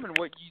from and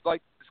what you'd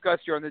like to discuss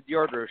here on the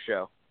DeArd-Ro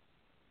Show.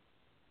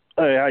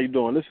 Hey, how you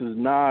doing? This is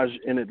Naj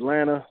in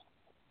Atlanta.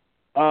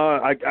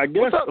 I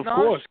guess, what's up, of Naj?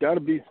 course, got to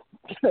be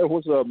 –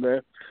 what's up,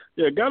 man?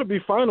 Yeah, got to be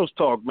finals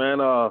talk,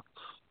 man.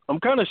 I'm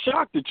kind of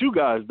shocked at you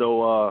guys,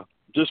 though,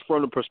 just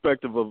from the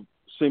perspective of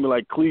seeming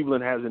like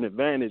Cleveland has an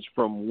advantage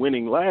from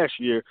winning last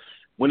year,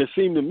 when it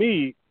seemed to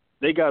me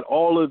they got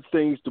all of the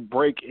things to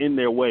break in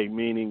their way,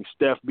 meaning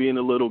Steph being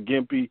a little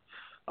gimpy,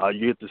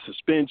 you get the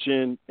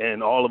suspension,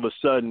 and all of a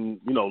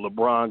sudden,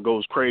 LeBron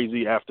goes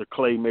crazy after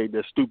Clay made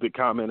that stupid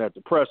comment at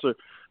the presser.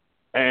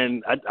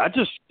 And I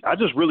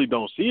just really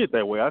don't see it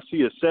that way. I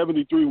see a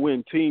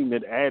 73-win team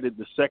that added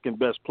the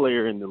second-best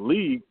player in the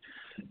league,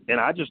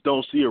 and I just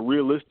don't see a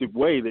realistic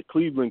way that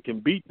Cleveland can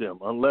beat them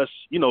unless,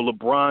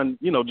 LeBron,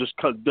 just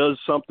does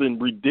something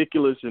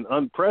ridiculous and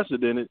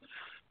unprecedented.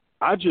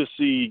 I just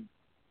see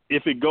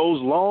if it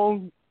goes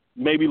long,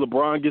 maybe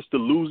LeBron gets the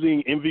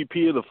losing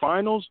MVP of the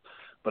finals,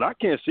 but I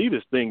can't see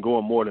this thing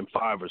going more than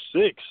 5 or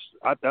 6.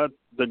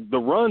 The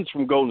runs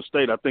from Golden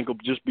State, I think, will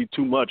just be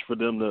too much for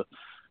them to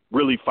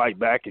really fight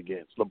back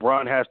against.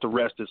 LeBron has to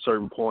rest at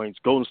certain points.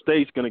 Golden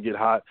State's going to get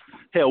hot.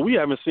 Hell, we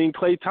haven't seen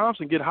Klay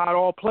Thompson get hot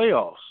all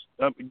playoffs.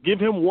 Give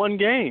him one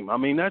game. I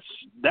mean,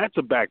 that's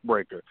a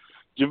backbreaker.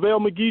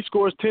 JaVale McGee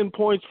scores 10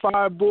 points,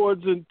 5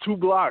 boards, and 2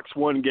 blocks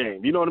one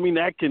game. You know what I mean?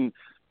 That can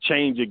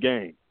change a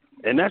game.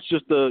 And that's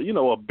just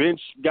a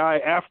bench guy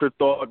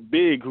afterthought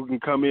big who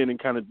can come in and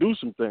kind of do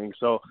some things.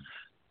 So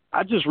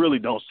I just really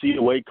don't see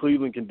the way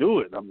Cleveland can do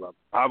it.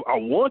 I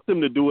want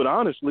them to do it,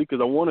 honestly, because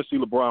I want to see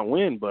LeBron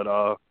win. But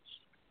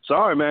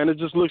sorry, man, it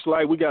just looks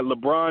like we got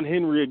LeBron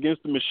Henry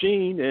against the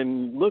machine.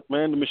 And, look,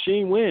 man, the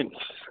machine wins.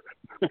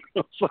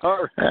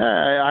 Sorry.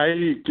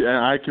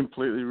 I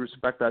completely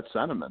respect that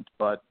sentiment,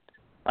 but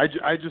I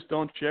just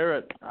don't share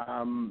it.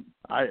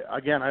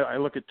 I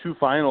look at 2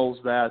 finals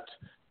that,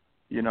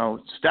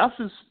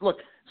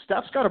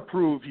 Steph's got to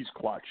prove he's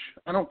clutch.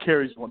 I don't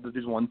care he's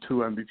won 2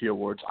 MVP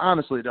awards.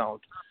 Honestly,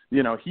 don't.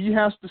 He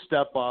has to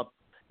step up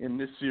in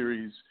this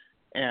series,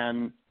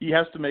 and he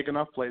has to make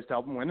enough plays to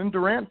help him win. And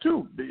Durant,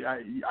 too.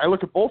 I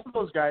look at both of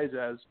those guys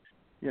as,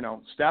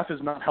 Steph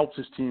has not helped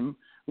his team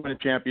win a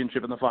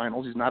championship in the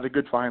finals. He's not a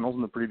good finals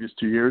in the previous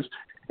 2 years.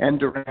 And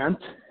Durant,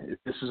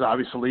 this is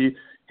obviously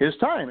his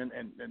time.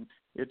 And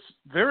it's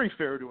very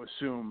fair to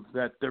assume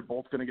that they're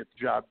both going to get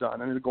the job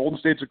done. I mean, the Golden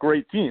State's a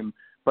great team,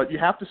 but you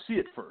have to see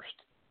it first.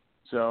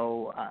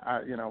 So,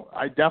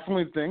 I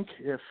definitely think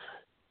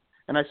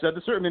and I said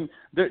this, I mean,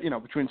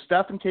 between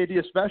Steph and KD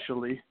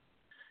especially,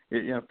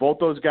 if both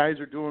those guys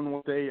are doing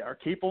what they are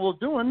capable of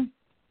doing,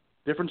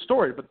 different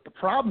story. But the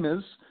problem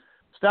is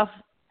Steph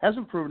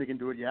hasn't proven he can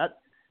do it yet.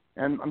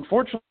 And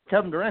unfortunately,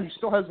 Kevin Durant, he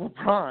still has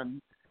LeBron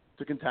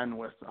to contend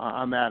with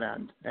on that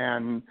end.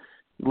 And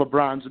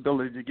LeBron's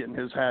ability to get in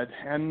his head.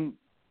 And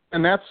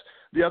that's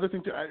the other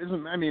thing, too.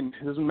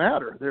 It doesn't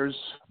matter. There's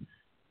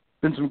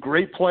been some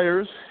great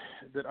players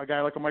that a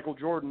guy like a Michael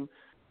Jordan,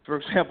 for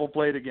example,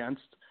 played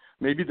against.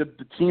 Maybe the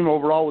team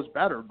overall was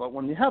better, but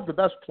when you have the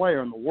best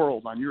player in the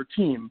world on your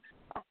team,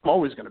 I'm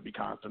always going to be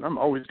confident. I'm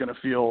always going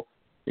to feel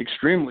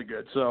extremely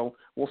good. So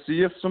we'll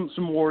see if some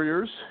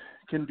Warriors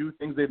can do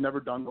things they've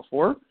never done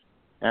before,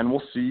 and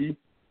we'll see,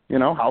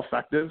 how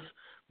effective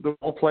the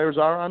role players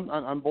are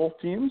on both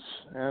teams,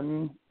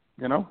 and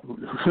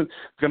it's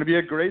going to be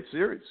a great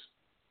series.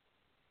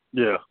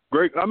 Yeah,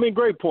 great.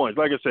 Great points.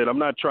 Like I said, I'm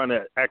not trying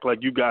to act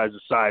like you guys'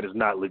 side is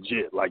not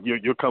legit. Like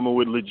you're coming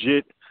with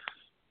legit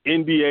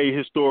NBA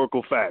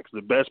historical facts.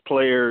 The best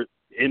player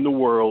in the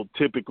world,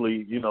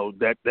 typically,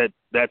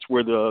 that's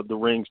where the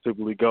rings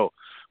typically go.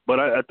 But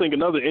I think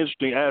another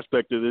interesting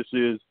aspect of this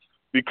is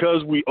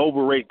because we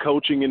overrate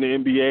coaching in the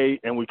NBA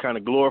and we kind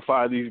of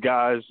glorify these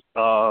guys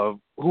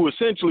who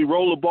essentially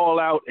roll the ball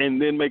out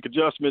and then make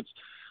adjustments.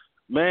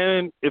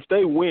 Man, if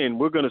they win,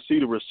 we're going to see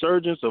the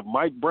resurgence of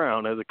Mike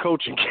Brown as a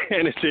coaching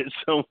candidate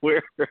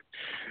somewhere,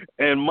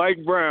 and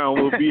Mike Brown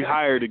will be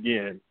hired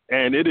again.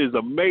 And it is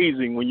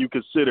amazing when you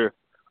consider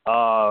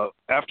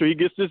after he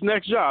gets this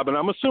next job, and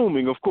I'm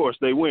assuming, of course,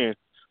 they win,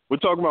 we're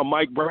talking about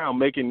Mike Brown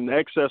making in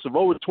excess of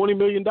over $20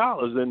 million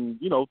and,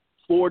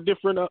 3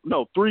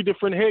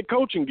 different head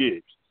coaching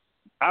gigs.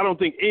 I don't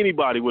think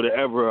anybody would have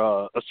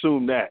ever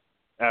assumed that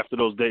after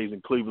those days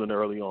in Cleveland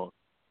early on.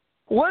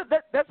 Well,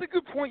 that's a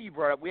good point you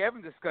brought up. We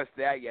haven't discussed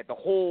that yet. The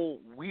whole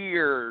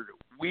weird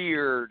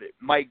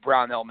Mike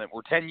Brown element,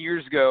 where 10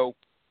 years ago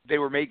they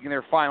were making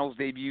their finals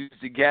debuts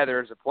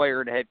together as a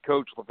player and a head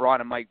coach, LeBron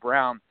and Mike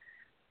Brown.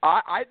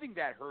 I think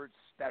that hurts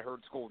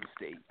Golden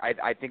State.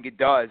 I think it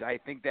does. I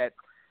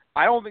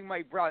don't think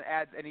Mike Brown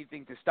adds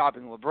anything to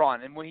stopping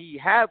LeBron. And when he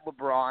had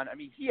LeBron,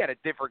 he had a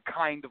different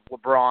kind of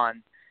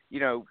LeBron,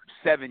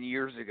 7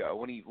 years ago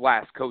when he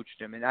last coached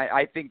him. And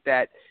I think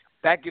that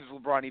gives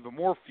LeBron even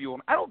more fuel.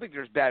 And I don't think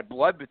there's bad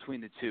blood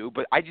between the two,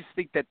 but I just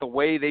think that the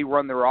way they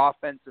run their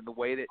offense and the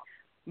way that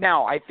 –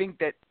 now, I think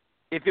that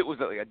if it was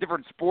a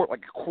different sport,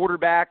 like a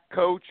quarterback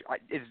coach,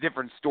 it's a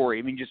different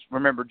story. Just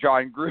remember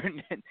John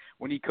Gruden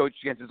when he coached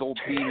against his old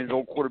team, his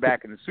old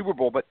quarterback in the Super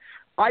Bowl. But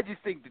I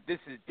just think that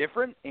this is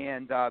different.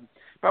 And but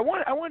I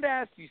wanted to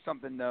ask you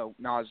something, though,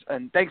 Naz.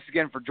 And thanks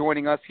again for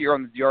joining us here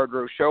on the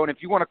DeArd-Ro Show. And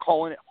if you want to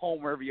call in at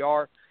home wherever you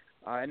are,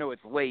 I know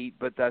it's late,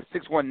 but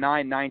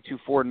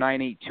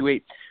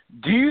 619-924-9828.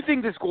 Do you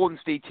think this Golden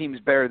State team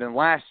is better than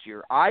last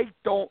year? I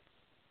don't.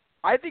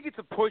 I think it's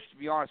a push, to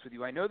be honest with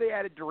you. I know they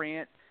added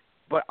Durant.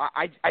 But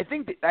I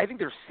think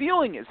their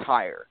ceiling is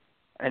higher,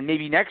 and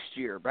maybe next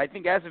year. But I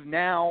think as of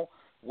now,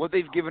 what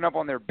they've given up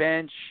on their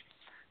bench,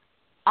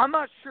 I'm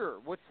not sure.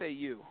 What say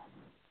you?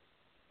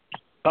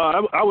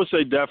 I would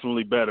say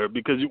definitely better,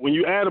 because when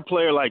you add a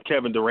player like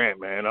Kevin Durant,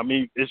 man,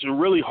 it's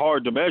really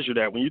hard to measure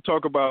that. When you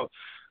talk about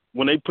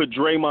when they put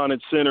Draymond at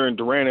center and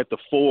Durant at the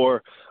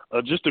 4,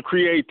 just the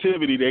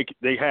creativity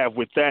they have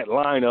with that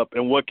lineup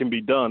and what can be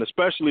done,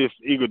 especially if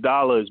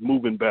Iguodala is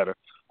moving better.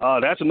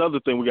 That's another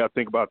thing we got to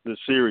think about this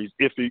series,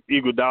 if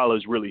Iguodala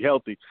is really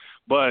healthy.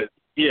 But,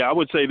 yeah, I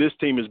would say this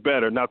team is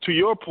better. Now, to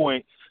your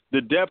point, the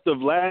depth of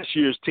last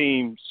year's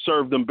team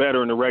served them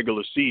better in the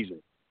regular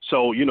season.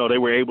 So, they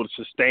were able to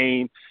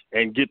sustain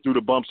and get through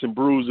the bumps and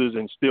bruises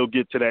and still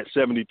get to that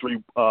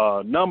 73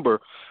 number.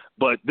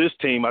 But this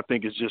team, I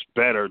think, is just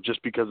better just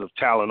because of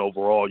talent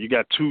overall. You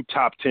got 2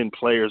 top 10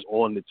 players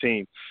on the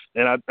team.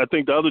 And I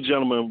think the other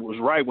gentleman was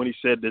right when he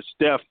said that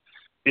Steph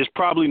is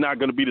probably not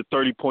going to be the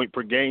 30-point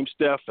per game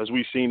Steph, as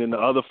we've seen in the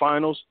other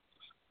finals.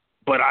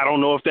 But I don't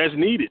know if that's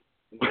needed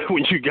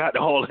when you got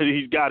all that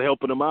he's got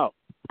helping him out.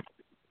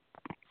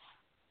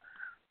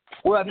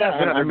 Well, that's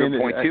another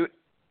good point, too.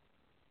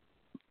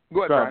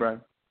 Go ahead,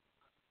 Brian.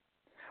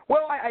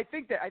 Well, I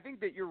think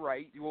that you're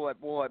right. We'll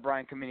let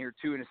Brian come in here,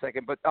 too, in a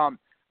second. But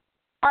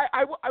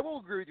I will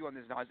agree with you on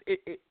this, Naz.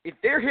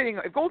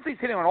 If Golden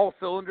State's hitting on all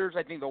cylinders,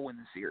 I think they'll win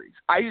the series.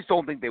 I just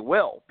don't think they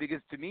will,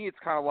 because to me it's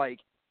kind of like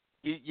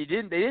they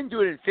didn't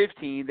do it in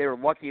 15. They were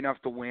lucky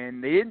enough to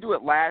win. They didn't do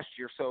it last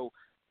year. So,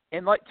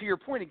 and like to your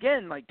point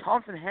again, like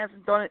Thompson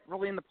hasn't done it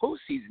really in the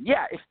postseason.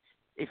 Yeah,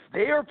 if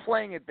they are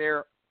playing it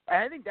there,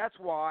 and I think that's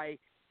why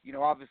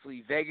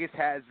obviously Vegas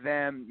has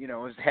them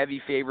as heavy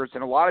favorites,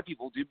 and a lot of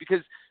people do,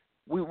 because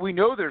we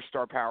know their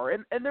star power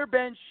and their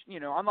bench.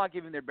 I'm not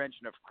giving their bench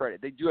enough credit.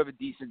 They do have a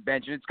decent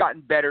bench, and it's gotten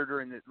better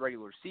during the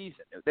regular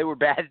season. They were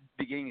bad at the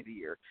beginning of the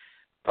year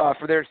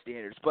for their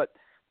standards, but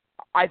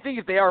I think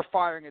if they are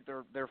firing at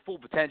their full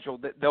potential,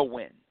 they'll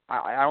win.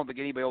 I don't think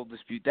anybody will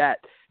dispute that.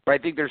 But I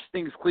think there's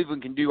things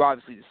Cleveland can do,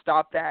 obviously, to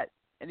stop that.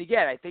 And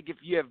again, I think if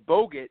you have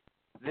Bogut,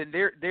 then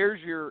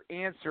there's your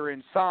answer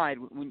inside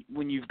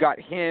when you've got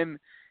him,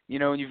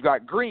 and you've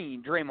got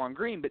Draymond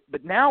Green.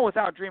 But now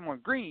without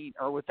Draymond Green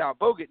or without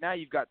Bogut, now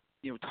you've got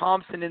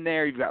Thompson in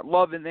there, you've got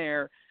Love in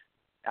there.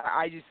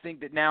 I just think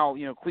that now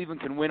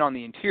Cleveland can win on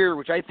the interior,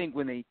 which I think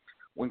when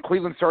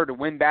Cleveland started to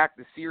win back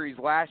the series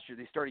last year,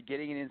 they started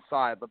getting it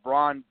inside.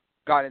 LeBron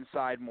got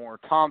inside more.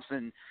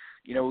 Thompson,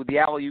 the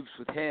alley-oops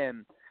with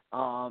him.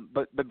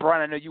 But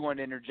Bryan, I know you wanted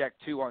to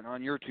interject too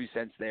on your 2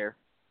 cents there.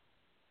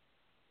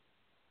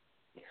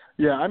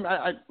 Yeah,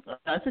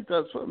 I think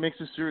that's what makes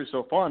this series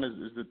so fun is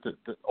that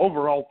the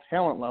overall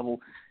talent level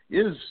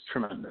is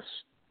tremendous.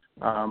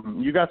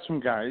 You got some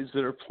guys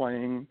that are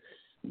playing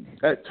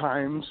at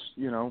times,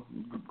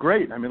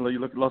 great. I mean,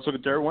 let's look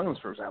at De'Aaron Williams,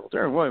 for example.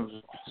 De'Aaron Williams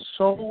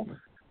was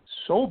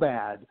so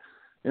bad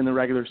in the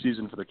regular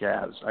season for the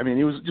Cavs. I mean,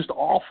 he was just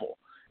awful.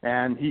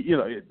 And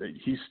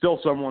he's still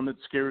someone that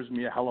scares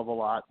me a hell of a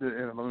lot,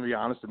 and I'm going to be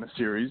honest, in the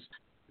series,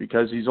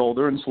 because he's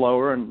older and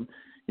slower, and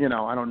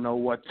I don't know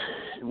what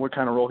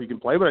kind of role he can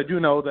play, but I do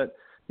know that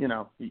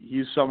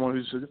he's someone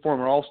who's a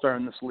former All-Star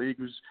in this league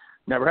who's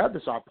never had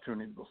this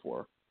opportunity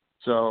before.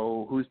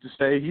 So who's to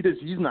say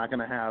he's not going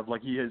to have,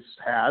 like he has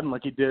had and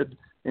like he did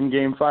in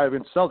Game 5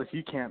 against Celtics,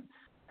 he can't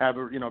have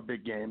a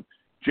big game.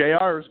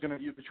 JR is going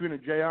to, between a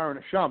JR and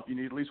a Shump, you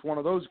need at least one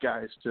of those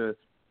guys to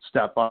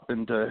step up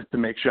and to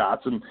make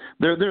shots, and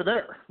they're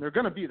there. They're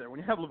going to be there. When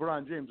you have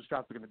LeBron James, the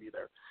shots are going to be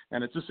there.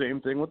 And it's the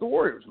same thing with the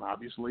Warriors. And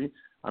obviously,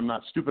 I'm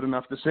not stupid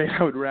enough to say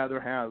I would rather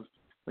have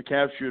the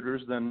Cavs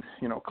shooters than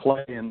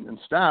Clay and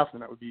Steph,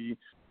 and that would be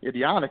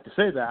idiotic to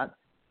say that.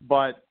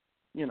 But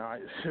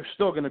there's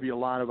still going to be a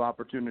lot of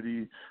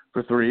opportunity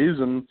for threes.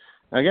 And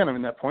again, I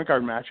mean, that point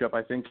guard matchup,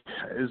 I think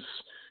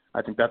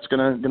that's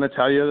going to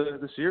tell you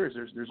the series.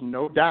 There's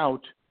no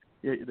doubt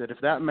that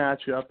if that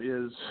matchup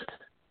is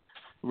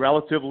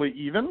relatively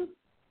even,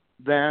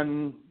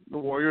 then the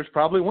Warriors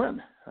probably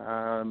win.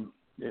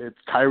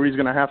 Kyrie's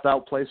going to have to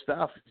outplay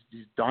Steph.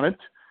 He's done it.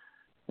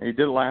 He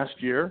did it last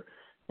year,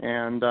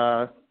 and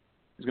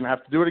he's going to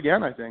have to do it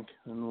again, I think.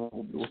 And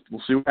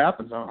we'll see what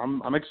happens.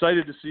 I'm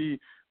excited to see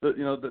the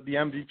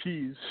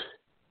MVPs,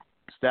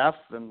 Steph,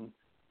 and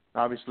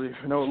obviously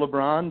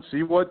LeBron.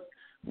 See what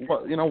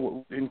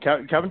and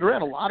Kevin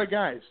Durant. A lot of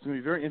guys. It's going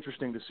to be very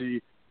interesting to see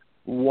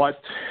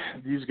what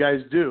these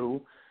guys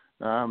do.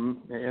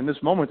 In this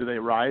moment, do they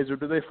rise or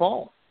do they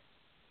fall?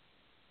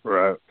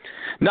 Right.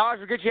 Naj,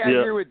 we'll get you out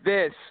of here with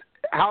this.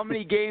 How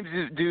many games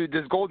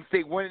does Golden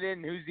State win it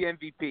in? Who's the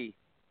MVP?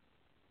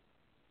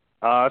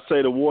 I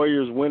say the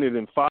Warriors win it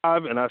in 5,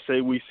 and I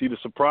say we see the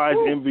surprise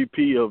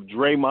MVP of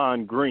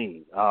Draymond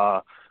Green.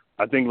 I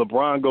think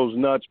LeBron goes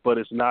nuts, but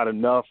it's not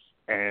enough,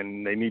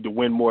 and they need to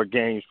win more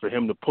games for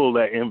him to pull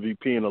that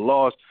MVP in the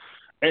loss.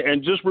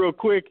 And just real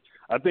quick,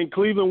 I think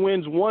Cleveland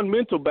wins one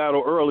mental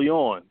battle early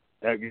on.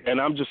 And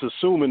I'm just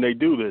assuming they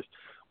do this.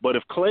 But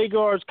if Clay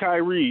guards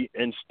Kyrie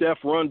and Steph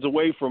runs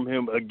away from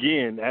him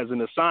again as an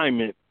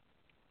assignment,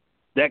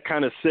 that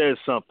kind of says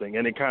something,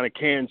 and it kind of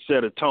can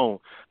set a tone.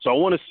 So I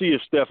want to see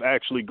if Steph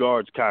actually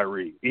guards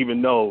Kyrie,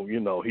 even though,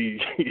 he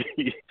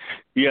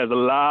has a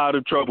lot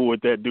of trouble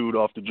with that dude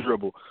off the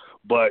dribble.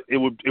 But it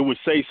would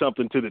say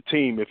something to the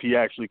team if he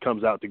actually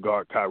comes out to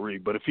guard Kyrie.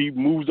 But if he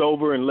moves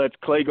over and lets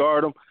Clay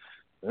guard him,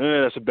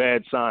 that's a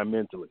bad sign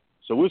mentally.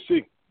 So we'll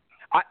see.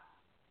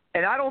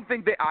 And I don't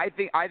think that I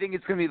think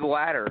it's going to be the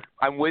latter.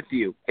 I'm with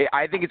you.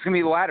 I think it's going to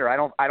be the latter. I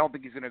don't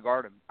think he's going to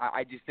guard him.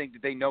 I just think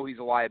that they know he's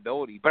a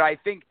liability. But I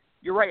think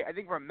you're right. I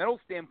think from a mental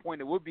standpoint,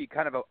 it would be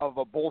kind of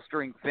a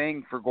bolstering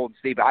thing for Golden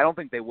State, but I don't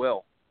think they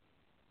will.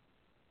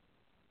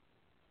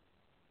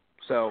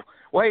 So,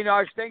 well, hey,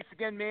 Naj, thanks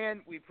again,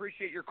 man. We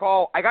appreciate your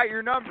call. I got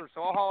your number,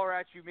 so I'll holler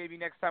at you maybe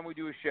next time we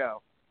do a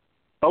show.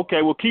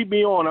 Okay, well, keep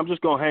me on. I'm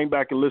just going to hang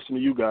back and listen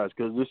to you guys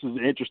because this is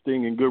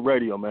interesting and good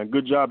radio, man.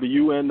 Good job to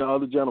you and the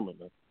other gentlemen,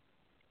 man.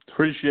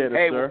 Appreciate it,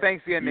 hey, sir. well,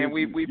 thanks again, man.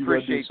 We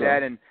appreciate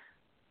that, and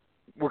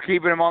we're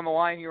keeping him on the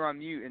line here on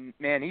mute. And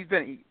man,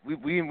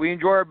 we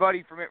enjoy our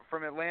buddy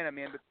from Atlanta,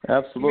 man. But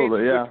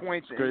absolutely, yeah,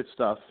 points. Great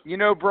stuff.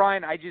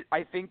 Bryan,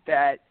 I think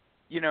that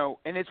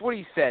and it's what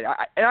he said,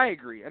 and I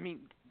agree. I mean,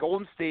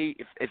 Golden State,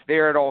 if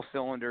they're at all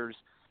cylinders,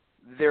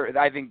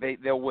 I think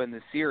they'll win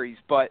the series,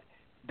 but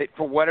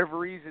for whatever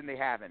reason they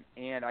haven't.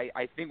 And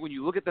I think when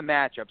you look at the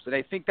matchups, and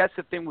I think that's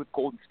the thing with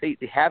Golden State,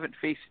 they haven't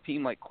faced a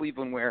team like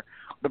Cleveland where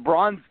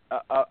LeBron's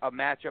a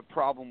matchup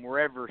problem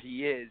wherever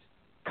he is.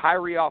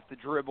 Kyrie off the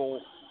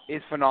dribble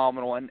is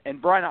phenomenal.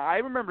 And Bryan, I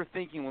remember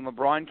thinking when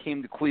LeBron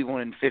came to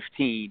Cleveland in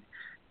 2015,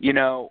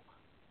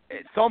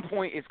 at some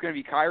point it's going to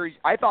be Kyrie's.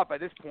 I thought by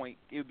this point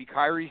it would be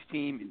Kyrie's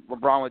team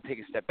and LeBron would take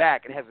a step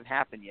back. It hasn't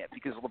happened yet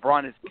because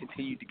LeBron has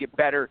continued to get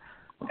better.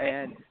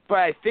 But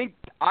I think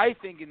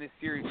in this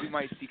series we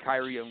might see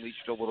Kyrie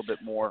unleashed a little bit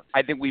more.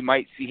 I think we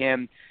might see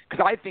him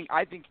because I think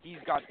he's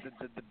got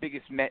the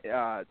biggest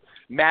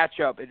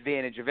matchup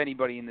advantage of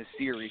anybody in this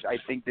series. I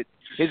think that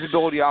his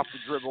ability off the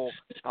dribble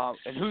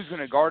and who's going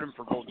to guard him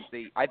for Golden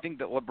State. I think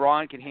that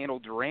LeBron can handle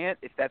Durant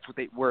if that's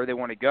where they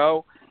want to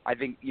go. I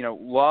think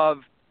Love.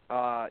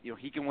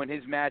 He can win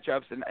his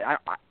matchups, and I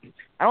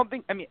don't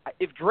think. I mean,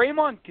 if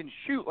Draymond can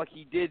shoot like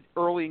he did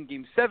early in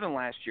Game 7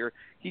 last year,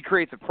 he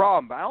creates a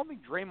problem. But I don't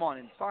think Draymond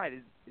inside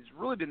has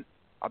really been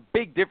a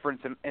big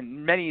difference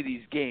in many of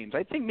these games.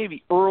 I think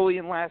maybe early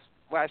in last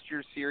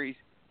year's series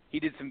he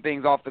did some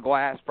things off the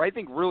glass, but I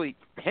think really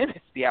him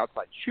is the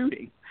outside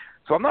shooting.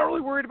 So I'm not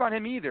really worried about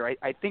him either.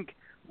 I think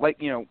I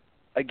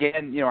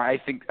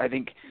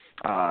think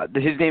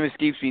his name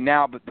escapes me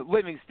now, but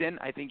Livingston,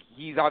 I think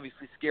he's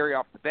obviously scary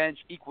off the bench.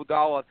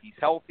 Iguodala if he's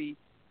healthy,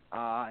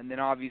 and then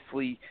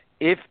obviously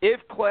if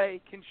Clay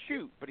can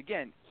shoot, but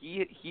again,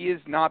 he has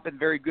not been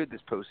very good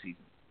this postseason.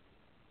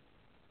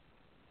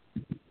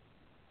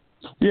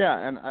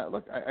 Yeah, and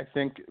I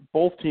think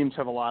both teams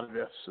have a lot of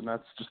ifs, and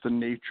that's just the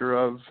nature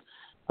of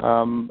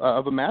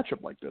a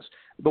matchup like this.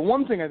 The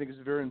one thing I think is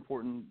very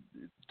important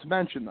to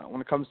mention, though,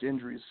 when it comes to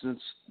injuries,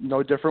 it's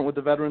no different with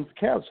the veterans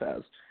the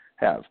Cavs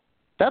have.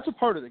 That's a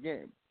part of the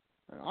game.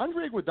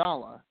 Andre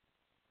Iguodala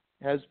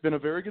has been a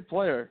very good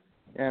player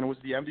and was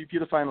the MVP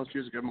of the finals 2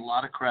 years ago. Give him a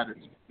lot of credit.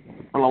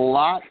 But a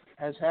lot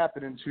has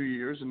happened in 2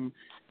 years, and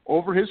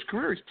over his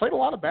career, he's played a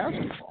lot of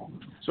basketball.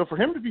 So for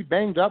him to be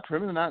banged up, for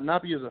him to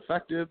not be as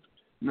effective,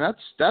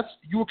 that's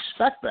you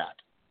expect that.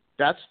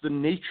 That's the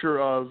nature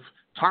of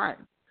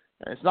time.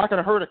 And it's not going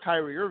to hurt a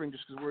Kyrie Irving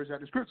just because where he's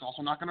at his career. It's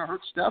also not going to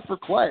hurt Steph or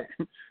Clay.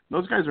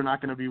 Those guys are not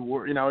going to be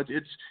worried.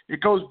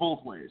 It goes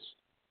both ways,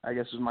 I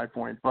guess is my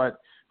point. But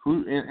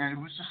who's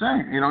to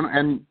say?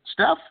 And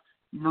Steph,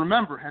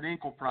 remember, had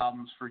ankle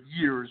problems for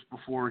years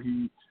before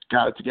he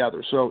got it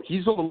together. So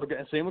he's a little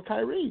bit, same with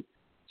Kyrie.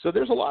 So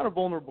there's a lot of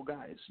vulnerable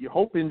guys. You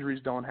hope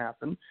injuries don't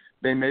happen.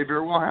 They may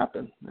very well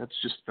happen. That's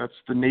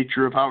the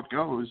nature of how it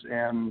goes.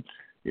 And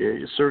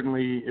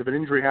certainly, if an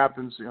injury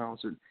happens,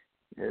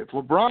 if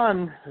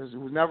LeBron who's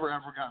never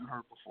ever gotten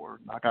hurt before,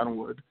 knock on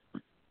wood,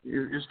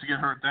 is to get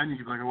hurt, then you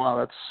can be like, wow,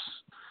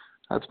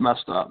 that's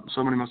messed up.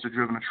 Somebody must have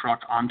driven a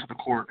truck onto the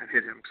court and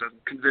hit him, because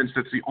I'm convinced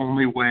that's the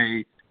only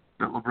way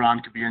that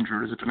LeBron could be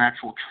injured is if an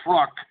actual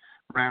truck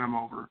ran him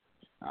over.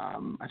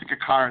 I think a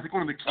car. I think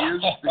one of the Kias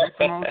that he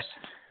promotes.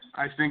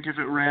 I think if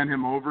it ran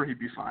him over, he'd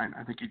be fine.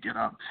 I think he'd get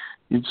up.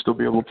 He'd still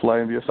be able to play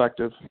and be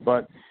effective.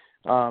 But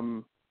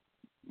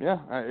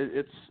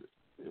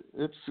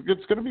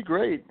it's going to be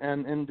great.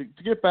 And to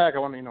get back, I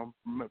want to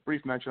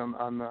brief mention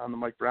on the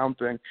Mike Brown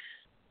thing.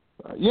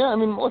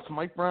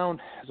 Mike Brown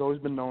has always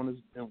been known as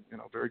a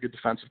very good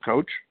defensive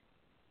coach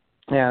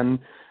and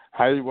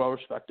highly well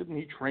respected, and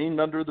he trained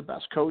under the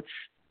best coach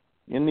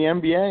in the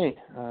NBA,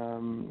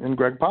 in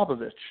Greg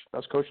Popovich,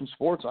 best coach in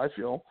sports, I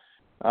feel,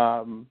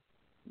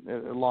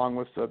 along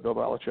with Bill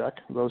Belichick,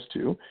 those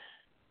two.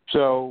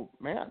 So,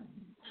 man,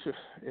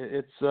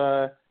 it's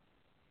going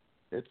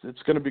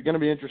to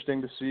be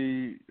interesting to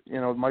see.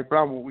 Mike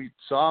Brown. What we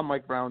saw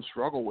Mike Brown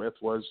struggle with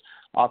was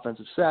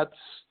offensive sets,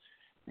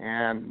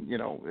 and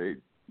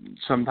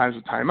sometimes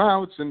with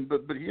timeouts.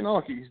 But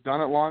he's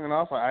done it long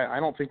enough. I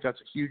don't think that's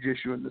a huge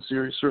issue in the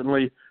series.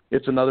 Certainly,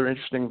 it's another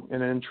interesting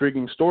and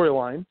intriguing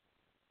storyline.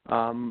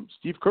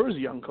 Steve Kerr is a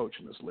young coach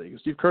in this league.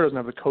 Steve Kerr doesn't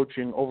have the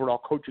overall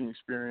coaching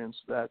experience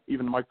that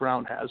even Mike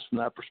Brown has from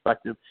that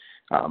perspective.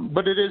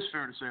 But it is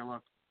fair to say,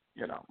 look,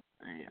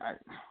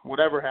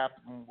 whatever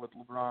happened with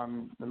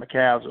LeBron and the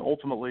Cavs,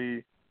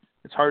 ultimately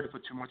it's hard to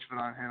put too much of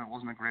it on him. It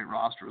wasn't a great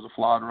roster. It was a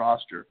flawed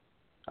roster.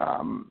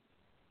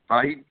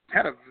 But he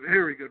had a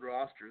very good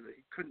roster that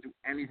he couldn't do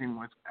anything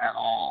with at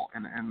all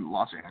in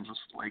Los Angeles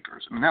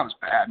Lakers. I mean, that was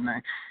bad. And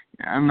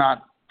I'm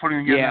not putting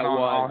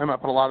on him. I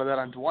put a lot of that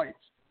on Dwight.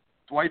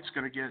 Dwight's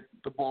going to get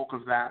the bulk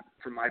of that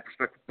from my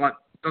perspective, but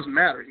it doesn't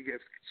matter. He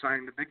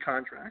signed a big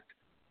contract,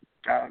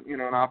 got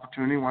an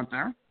opportunity, went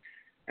there,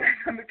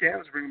 and the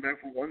Cavs bring him back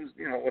for one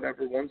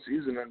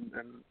season, and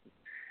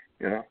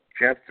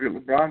chance to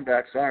get LeBron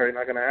back. Sorry,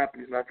 not going to happen.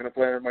 He's not going to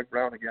play under Mike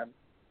Brown again.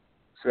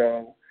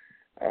 So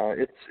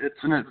there's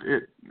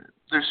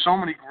so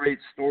many great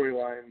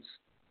storylines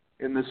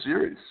in this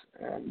series,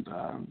 and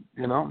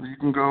you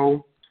can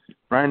go,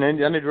 Bryan,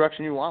 any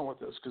direction you want with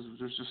this, because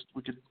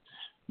we could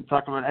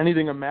talk about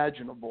anything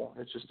imaginable.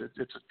 It's a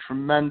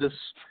tremendous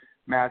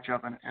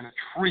matchup and a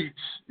treat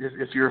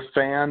if you're a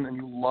fan and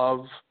you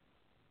love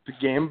the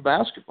game of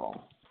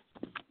basketball.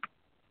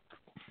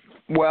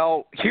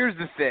 Well, here's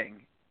the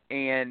thing,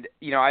 and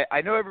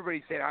I know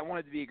everybody's saying I want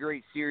it to be a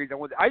great series.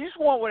 I just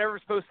want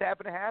whatever's supposed to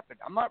happen to happen.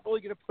 I'm not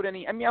really going to put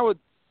any. I would,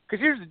 because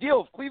here's the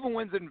deal: if Cleveland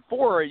wins in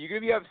 4, are you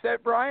going to be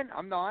upset, Bryan?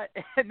 I'm not,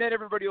 and then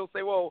everybody will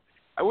say, well,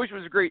 I wish it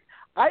was great.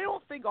 I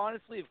don't think,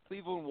 honestly, if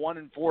Cleveland won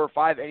in 4 or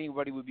 5,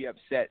 anybody would be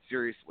upset,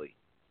 seriously.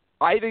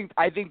 I think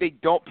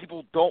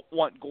people don't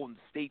want Golden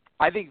State.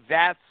 I think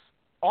that's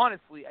what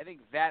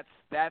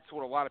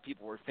a lot of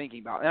people are thinking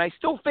about. And I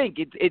still think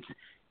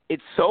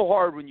it's so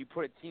hard when you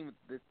put a team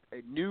with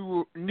a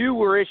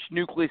newer-ish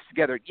nucleus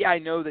together. Yeah, I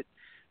know that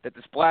the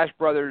Splash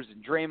Brothers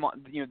and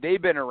Draymond,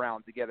 they've been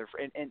around together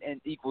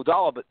and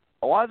Iguodala, but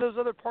a lot of those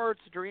other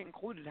parts, Durant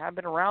included, haven't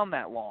been around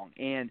that long.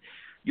 And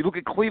you look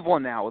at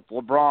Cleveland now with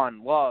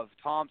LeBron, Love,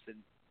 Thompson,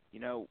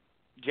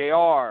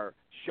 JR,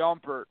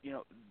 Shumpert,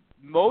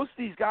 most of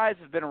these guys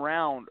have been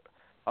around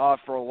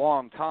for a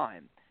long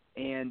time.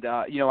 And,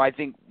 I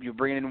think you're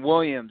bringing in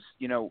Williams,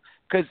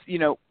 because,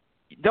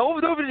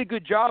 Delvedova did a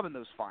good job in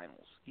those finals.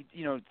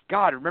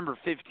 God, remember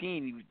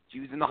 15, he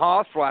was in the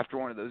hospital after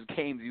one of those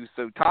games. He was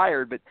so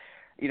tired. But,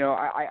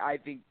 I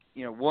think,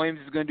 Williams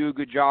is going to do a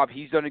good job.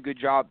 He's done a good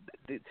job.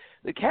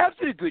 The Cavs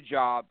did a good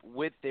job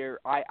with their,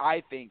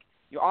 I think,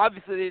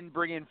 obviously they didn't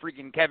bring in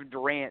freaking Kevin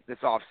Durant this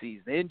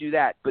offseason. They didn't do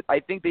that. But I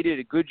think they did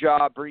a good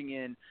job bringing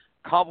in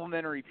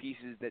complementary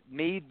pieces that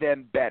made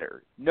them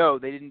better. No,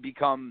 they didn't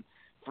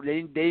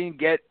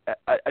get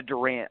a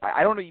Durant.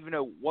 I don't even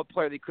know what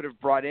player they could have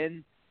brought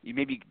in.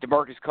 Maybe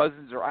DeMarcus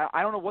Cousins, or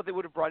I don't know what they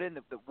would have brought in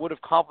that would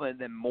have complemented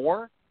them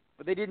more,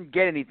 but they didn't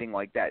get anything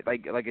like that,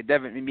 like a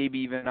Devin, maybe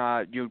even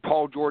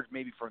Paul George,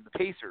 maybe from the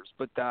Pacers,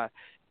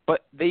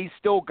 but they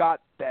still got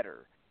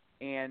better,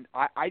 and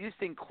I just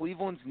think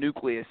Cleveland's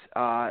nucleus,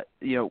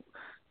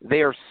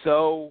 they are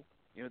so,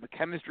 the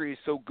chemistry is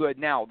so good.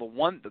 Now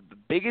the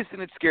biggest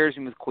thing that scares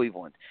me with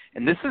Cleveland,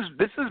 and this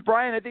is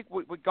Bryan, I think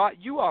what got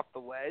you off the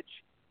ledge.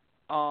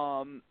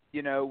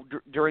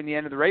 During the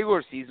end of the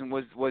regular season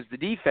was the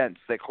defense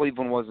that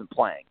Cleveland wasn't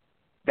playing.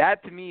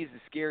 That to me is the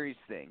scariest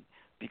thing,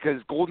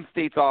 because Golden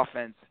State's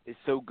offense is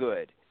so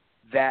good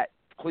that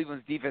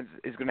Cleveland's defense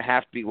is going to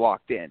have to be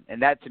locked in. And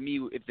that to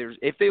me,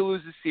 if they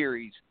lose the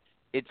series,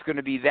 it's going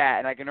to be that.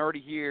 And I can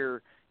already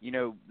hear,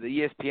 the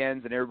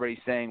ESPNs and everybody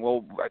saying,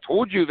 well, I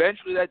told you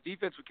eventually that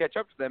defense would catch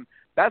up to them.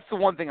 That's the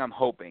one thing I'm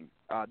hoping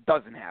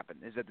doesn't happen,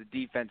 is that the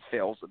defense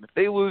fails them. If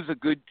they lose a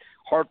good,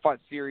 hard-fought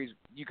series,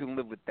 you can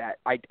live with that.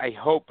 I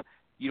hope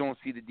you don't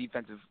see the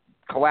defensive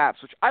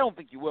collapse, which I don't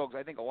think you will, because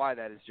I think a lot of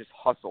that is just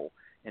hustle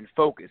and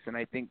focus. And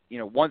I think,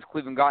 once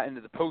Cleveland got into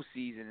the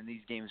postseason and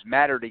these games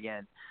mattered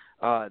again,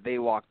 they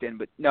locked in.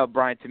 But no,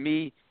 Bryan, to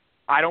me,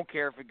 I don't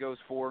care if it goes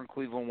 4 and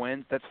Cleveland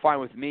wins. That's fine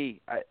with me.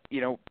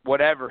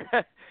 Whatever.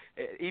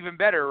 Even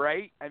better,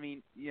 right? I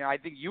mean, I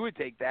think you would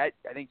take that.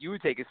 I think you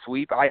would take a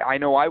sweep. I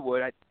know I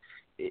would.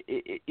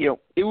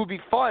 It would be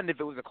fun if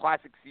it was a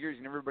classic series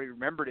and everybody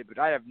remembered it, but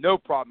I have no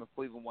problem if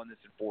Cleveland won this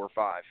in 4 or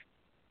 5.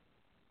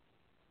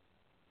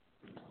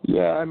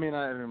 Yeah, I mean,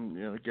 I don't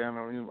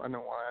want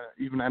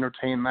to even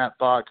entertain that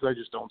thought, because I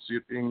just don't see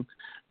it being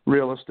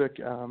realistic.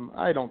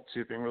 I don't see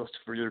it being realistic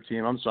for either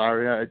team. I'm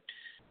sorry.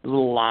 There's a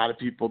lot of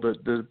people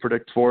that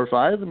predict 4 or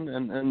 5,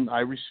 and I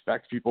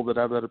respect people that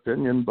have that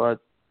opinion, but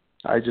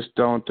I just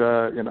don't,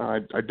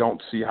 I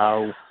don't see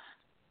how.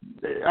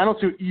 I don't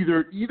see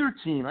either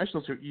team. I just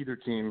don't see either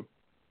team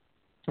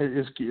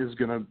is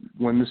going to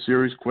win the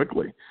series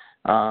quickly.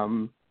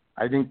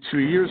 I think 2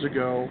 years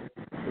ago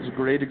was a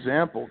great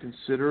example.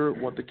 Consider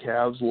what the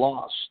Cavs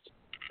lost,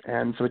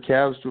 and for the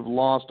Cavs to have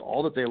lost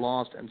all that they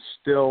lost and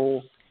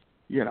still,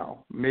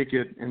 make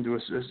it into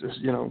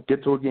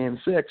get to a game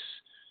 6.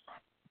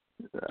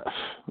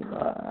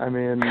 I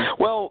mean,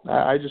 well,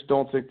 I just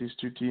don't think these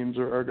two teams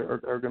are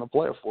going to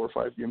play a 4 or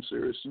 5 game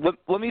series.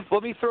 Let me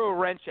throw a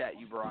wrench at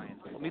you, Bryan.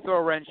 Let me throw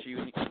a wrench at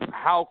you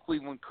how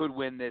Cleveland could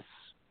win this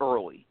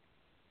early.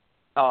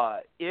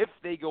 If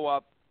they go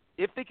up,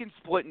 if they can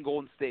split in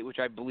Golden State, which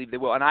I believe they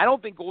will, and I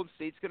don't think Golden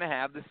State's going to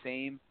have the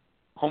same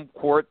home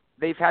court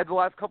they've had the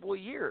last couple of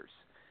years.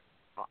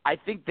 I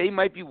think they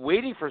might be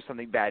waiting for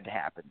something bad to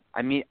happen.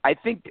 I mean, I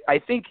think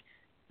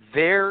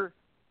their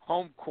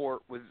home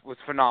court was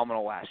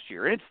phenomenal last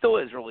year, and it still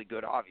is really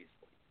good, obviously.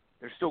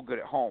 They're still good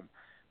at home.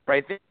 But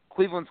I think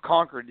Cleveland's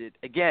conquered it.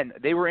 Again,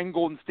 they were in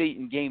Golden State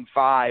in Game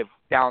 5,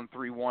 down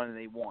 3-1, and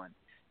they won.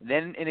 And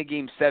then in a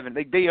Game 7,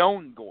 they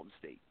owned Golden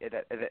State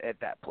at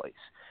that place.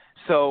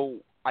 So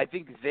I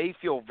think they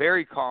feel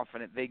very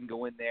confident they can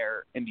go in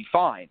there and be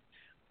fine.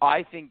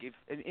 I think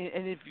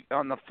if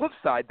on the flip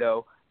side,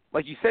 though,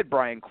 like you said,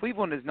 Bryan,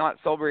 Cleveland has not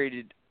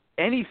celebrated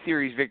any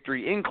series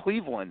victory in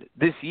Cleveland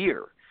this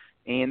year.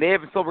 And they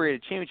haven't celebrated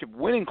a championship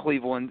win in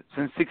Cleveland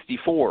since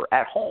 '64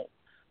 at home.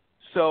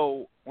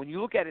 So when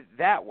you look at it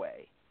that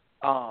way,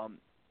 and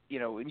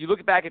you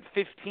look back at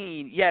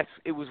 15, yes,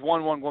 it was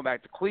 1-1 going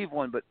back to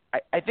Cleveland, but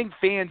I think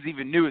fans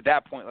even knew at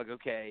that point, like,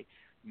 okay,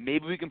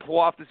 maybe we can pull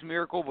off this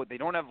miracle, but they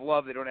don't have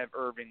Love, they don't have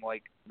Irving.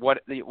 Like,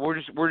 we're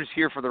just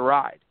here for the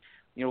ride.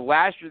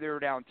 Last year they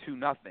were down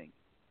 2-0.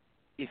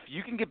 If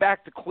you can get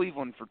back to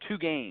Cleveland for 2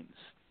 games,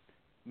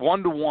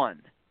 1-1.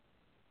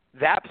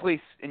 That place,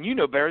 and you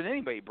know better than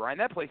anybody, Bryan,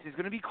 that place is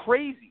going to be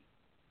crazy.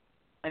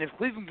 And if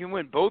Cleveland can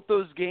win both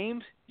those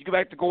games, you go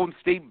back to Golden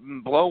State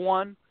and blow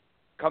one,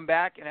 come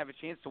back and have a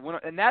chance to win.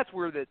 And that's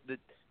where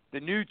the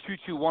new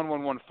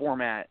 2-2-1-1-1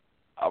 format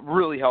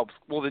really helps.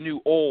 Well, the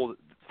new old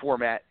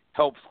format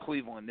helps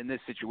Cleveland in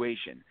this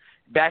situation.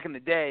 Back in the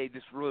day,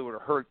 this really would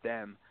have hurt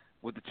them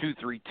with the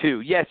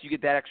 2-3-2. Yes, you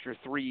get that extra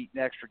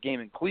game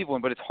in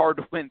Cleveland, but it's hard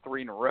to win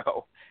 3 in a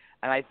row.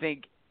 And I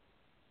think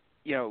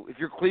if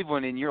you're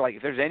Cleveland and you're like,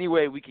 if there's any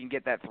way we can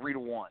get that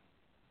 3-1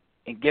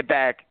 and get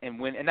back and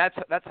win, and that's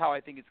how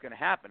I think it's going to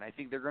happen. I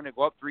think they're going to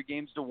go up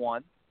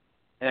 3-1,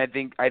 and I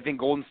think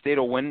Golden State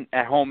will win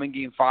at home in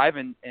Game 5,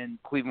 and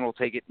Cleveland will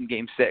take it in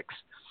Game 6,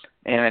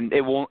 and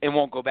it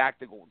won't go back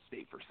to Golden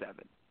State for 7.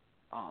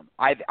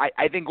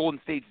 I think Golden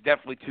State's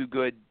definitely too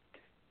good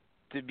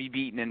to be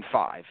beaten in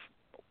 5,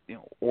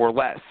 or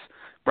less.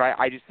 But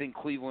I just think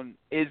Cleveland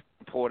is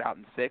pull it out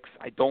in 6.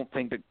 I don't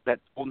think that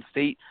Golden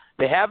State,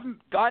 they haven't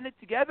gotten it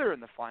together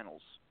in the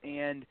finals.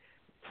 And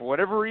for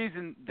whatever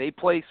reason, they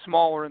play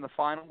smaller in the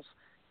finals.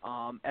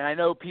 And I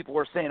know people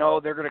are saying,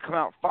 they're going to come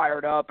out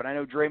fired up. And I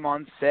know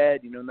Draymond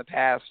said, in the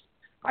past,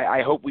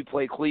 I hope we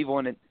play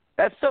Cleveland. And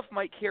that stuff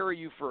might carry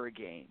you for a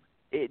game.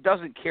 It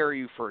doesn't carry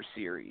you for a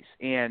series.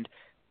 And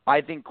I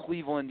think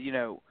Cleveland,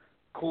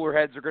 cooler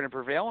heads are going to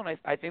prevail. And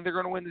I think they're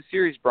going to win the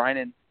series, Bryan.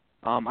 And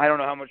I don't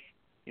know how much,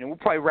 we'll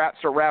probably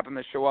start wrapping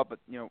the show up, but,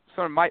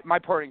 some of my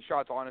parting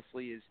shots,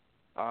 honestly, is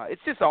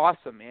it's just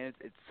awesome, man.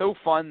 It's so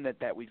fun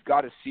that we've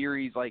got a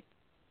series. Like,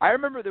 I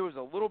remember there was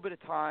a little bit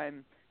of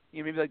time,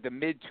 maybe like the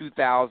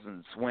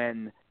mid-2000s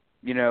when,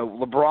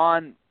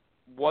 LeBron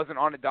wasn't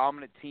on a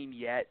dominant team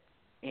yet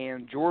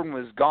and Jordan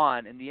was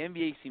gone, and the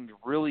NBA seemed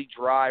really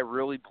dry,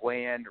 really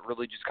bland,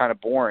 really just kind of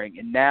boring.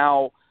 And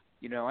now,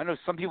 I know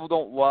some people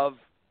don't love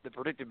the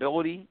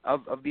predictability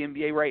of the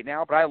NBA right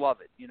now, but I love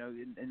it,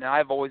 and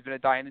I've always been a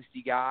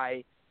dynasty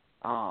guy,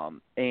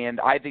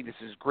 and I think this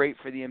is great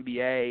for the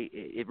NBA.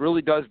 It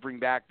really does bring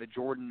back the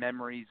Jordan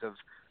memories of,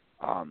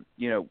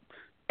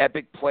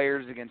 epic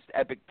players against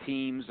epic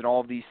teams and all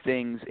of these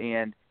things,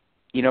 and,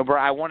 bro,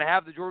 I want to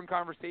have the Jordan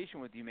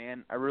conversation with you,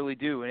 man. I really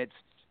do, and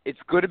it's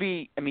good to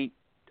be,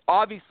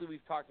 obviously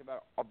we've talked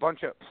about a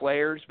bunch of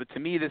players, but to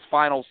me this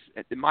finals,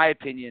 in my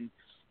opinion,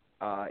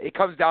 it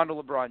comes down to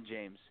LeBron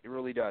James. It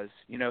really does.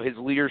 His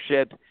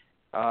leadership,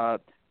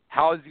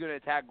 how is he going to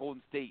attack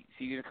Golden State? Is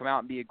he going to come out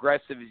and be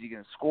aggressive? Is he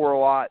going to score a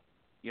lot?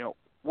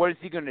 What is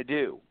he going to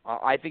do?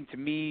 I think, to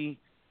me,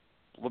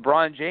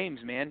 LeBron James,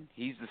 man,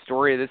 he's the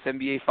story of this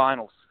NBA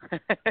Finals.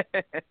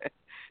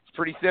 It's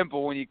pretty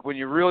simple when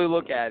you really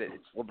look at it.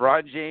 It's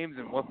LeBron James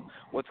and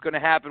what's going to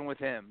happen with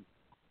him.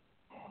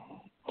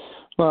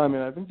 Well,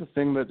 I think the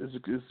thing that is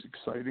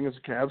exciting as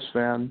a Cavs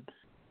fan,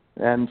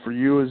 and for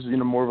you as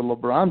more of a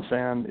LeBron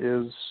fan,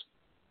 is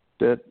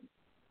that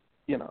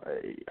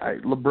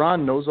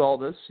LeBron knows all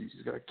this.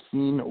 He's got a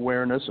keen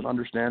awareness and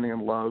understanding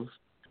and love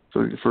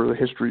for the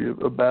history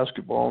of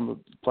basketball and the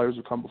players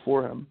who come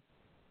before him,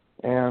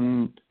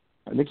 and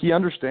I think he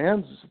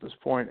understands this at this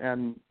point.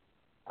 And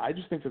I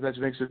just think that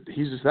makes it,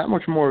 he's just that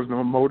much more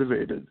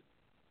motivated,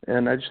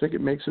 and I just think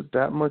it makes it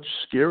that much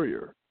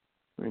scarier.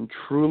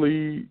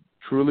 Truly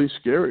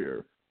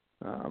scarier.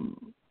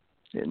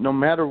 No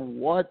matter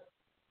what.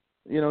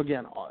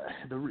 Again,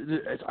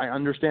 I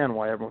understand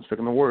why everyone's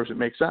picking the Warriors. It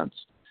makes sense.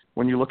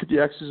 When you look at the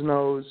X's and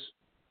O's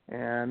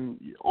and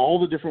all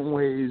the different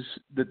ways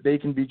that they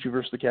can beat you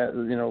versus the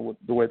Cavs,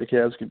 the way the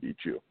Cavs can beat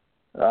you,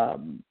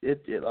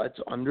 it's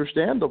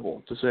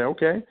understandable to say,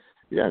 okay,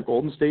 yeah,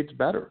 Golden State's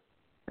better.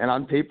 And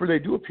on paper, they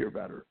do appear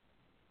better.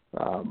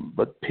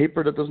 But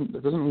paper, that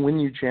doesn't win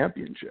you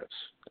championships.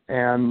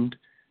 And,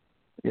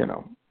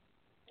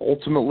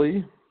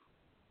 ultimately,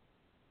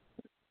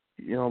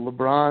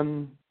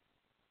 LeBron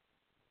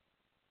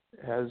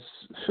has,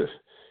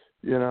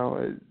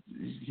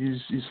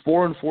 he's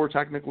 4-4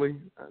 technically.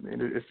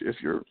 If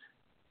you're,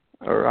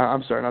 or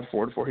I'm sorry, not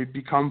 4-4. He'd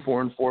become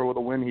 4-4 with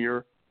a win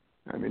here.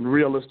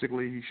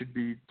 Realistically, he should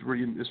be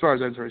 3. As far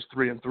as I'm sorry, he's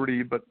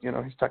 3-3. But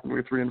he's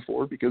technically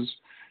 3-4 because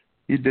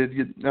he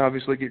did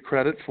obviously get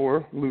credit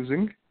for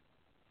losing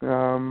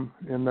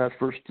in that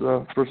first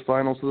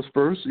finals to the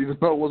Spurs, even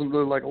though it wasn't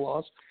really like a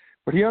loss.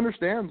 But he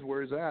understands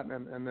where he's at,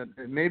 and that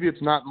maybe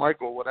it's not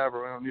Michael,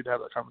 whatever. I don't need to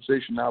have that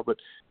conversation now, but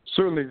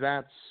certainly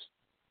that's,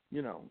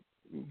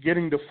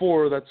 getting to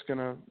 4. That's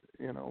gonna,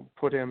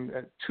 put him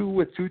at 2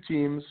 with 2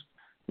 teams,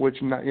 which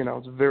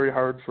it's very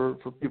hard for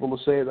people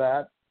to say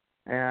that,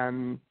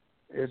 and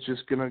it's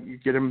just gonna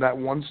get him that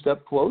one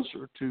step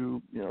closer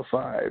to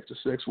 5 to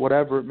 6,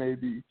 whatever it may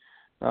be.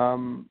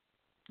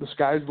 The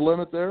sky's the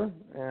limit there,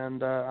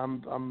 and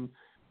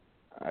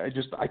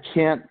I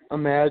can't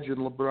imagine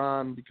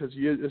LeBron, because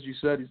he is, as you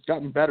said, he's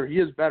gotten better. He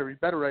is better. He's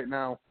better right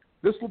now.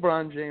 This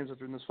LeBron James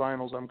after in this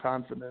finals, I'm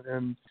confident,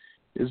 and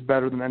is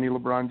better than any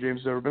LeBron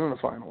James has ever been in the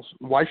finals.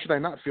 Why should I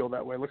not feel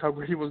that way? Look how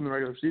great he was in the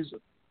regular season.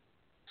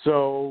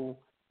 So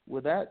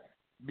with that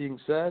being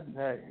said,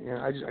 hey,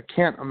 I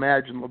can't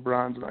imagine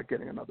LeBron's not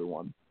getting another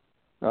one,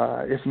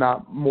 if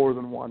not more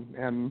than one.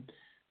 And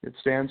it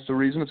stands to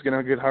reason it's going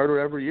to get harder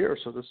every year.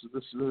 So this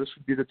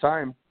would be the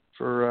time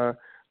for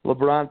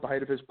LeBron, at the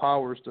height of his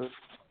powers, to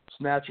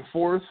snatch a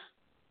 4th,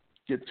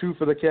 get 2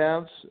 for the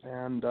Cavs,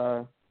 and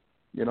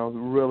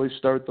really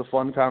start the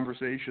fun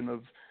conversation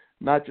of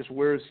not just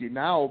where is he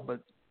now,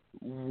 but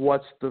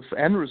what's the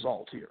end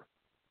result here.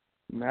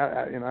 And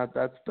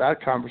that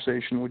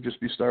conversation would just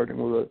be starting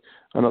with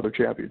another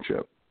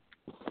championship.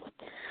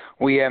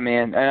 Well, yeah,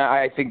 man, and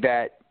I think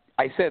that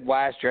I said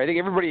last year, I think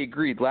everybody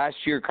agreed last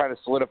year kind of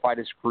solidified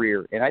his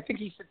career. And I think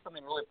he said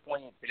something really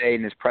poignant today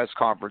in his press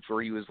conference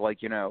where he was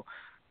like, you know,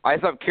 I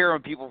stopped caring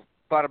when people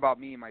thought about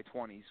me in my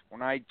 20s.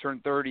 When I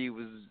turned 30, it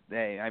was,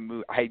 hey,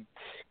 I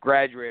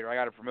graduated or I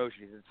got a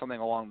promotion. He said something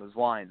along those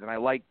lines. And I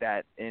like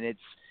that. And it's,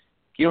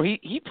 you know,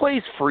 he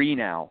plays free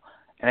now.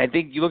 And I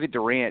think you look at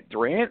Durant.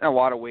 Durant, in a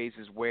lot of ways,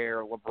 is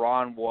where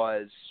LeBron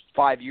was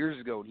 5 years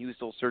ago when he was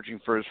still searching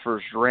for his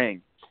first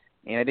ring.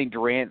 And I think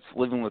Durant's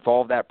living with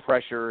all of that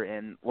pressure.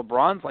 And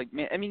LeBron's like,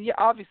 man, I mean, yeah,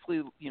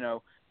 obviously, you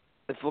know,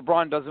 if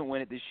LeBron doesn't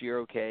win it this year,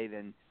 okay,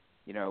 then,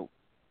 you know,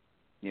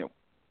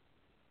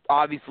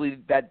 obviously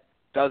that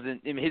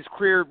doesn't, I mean, his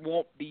career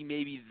won't be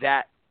maybe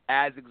that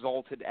as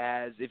exalted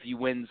as if he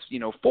wins, you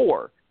know,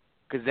 4.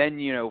 Because then,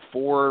 you know,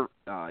 4,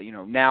 you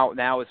know,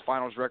 now his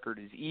finals record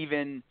is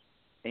even.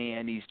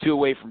 And he's 2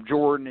 away from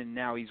Jordan, and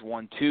now he's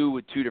 1-2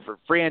 with 2 different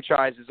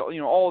franchises,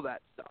 you know, all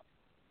that stuff.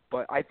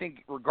 But I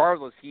think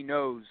regardless, he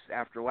knows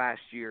after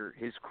last year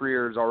his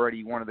career is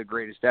already one of the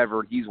greatest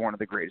ever. He's one of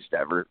the greatest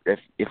ever,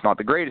 if not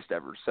the greatest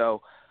ever.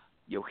 So,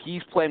 you know,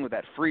 he's playing with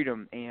that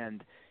freedom,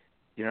 and,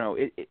 you know,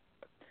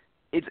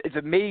 it's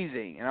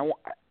amazing. And,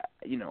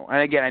 you know,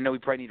 and again, I know we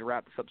probably need to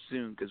wrap this up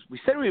soon because we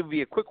said it would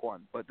be a quick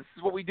one, but this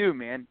is what we do,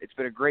 man. It's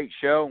been a great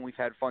show, and we've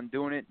had fun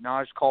doing it.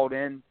 Naj called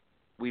in.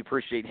 We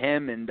appreciate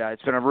him, and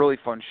it's been a really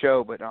fun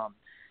show. But,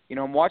 you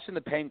know, I'm watching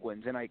the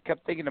Penguins, and I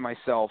kept thinking to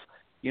myself,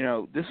 you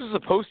know, this was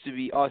supposed to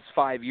be us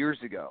 5 years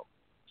ago.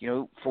 You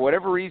know, for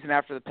whatever reason,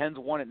 after the Pens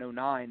won in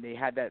 2009, they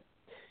had that,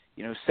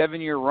 you know,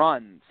 6-year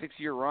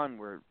run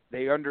where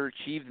they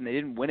underachieved and they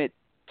didn't win it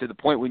to the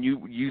point when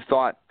you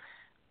thought,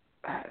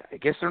 I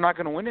guess they're not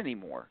going to win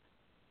anymore.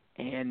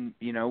 And,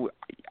 you know,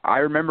 I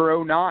remember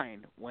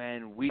 2009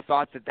 when we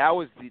thought that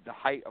was the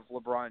height of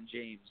LeBron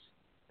James.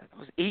 That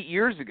was 8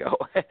 years ago,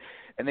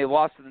 and they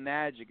lost to the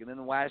Magic, and then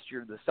the last year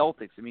to the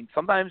Celtics. I mean,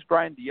 sometimes,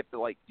 Brian, do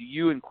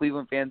you and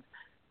Cleveland fans,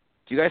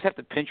 do you guys have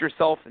to pinch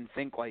yourself and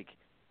think like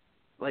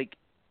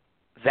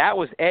that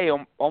was A,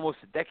 almost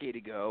a decade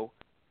ago,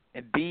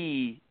 and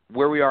B,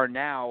 where we are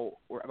now,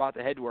 we're about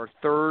to head to our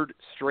 3rd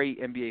straight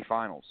NBA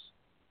Finals.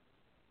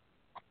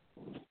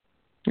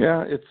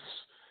 Yeah,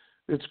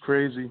 it's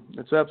crazy.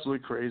 It's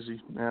absolutely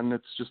crazy, and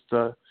it's just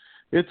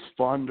it's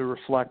fun to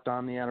reflect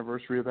on the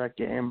anniversary of that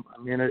game.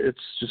 I mean, it's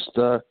just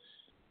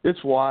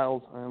it's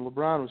wild. And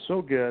LeBron was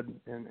so good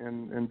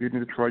in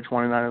beating Detroit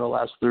 29 in the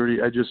last 30.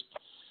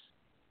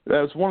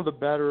 That's one of the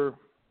better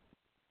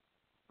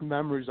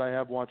memories I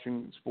have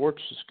watching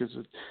sports, just because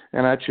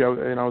and actually,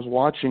 I was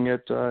watching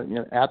it you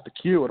know, at the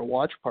Q at a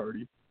watch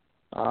party,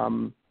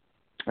 and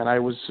I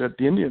was at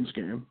the Indians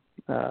game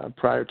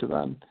prior to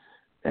then,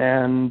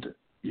 and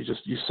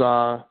you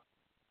saw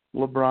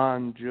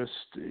LeBron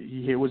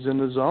he was in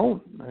the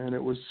zone, and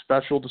it was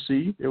special to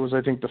see. It was,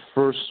 I think, the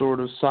first sort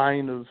of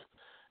sign of,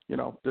 you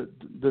know,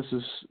 this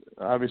is,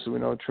 obviously we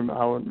know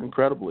how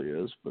incredible he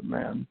is, but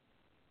man,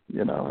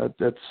 you know,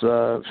 that's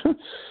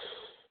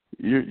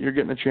you're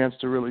getting a chance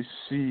to really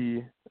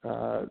see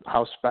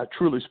how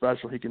truly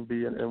special he can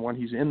be, and when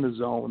he's in the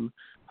zone,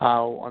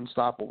 how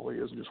unstoppable he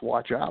is, and just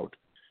watch out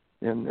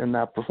in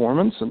that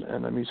performance. And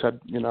I mean, he's had,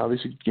 you know,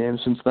 obviously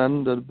games since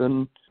then that have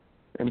been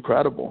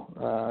incredible.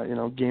 You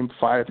know, Game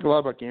 5, I think a lot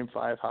about Game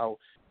 5, how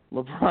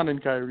LeBron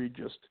and Kyrie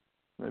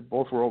they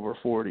both were over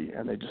 40,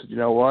 and they just, you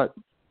know what,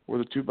 we're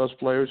the 2 best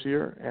players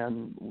here,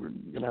 and we're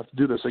going to have to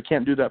do this. They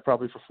can't do that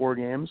probably for 4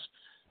 games,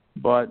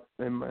 but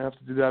they might have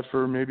to do that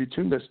for maybe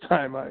 2 this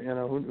time. You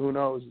know, who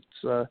knows?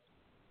 It's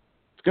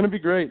going to be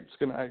great.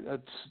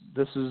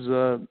 This is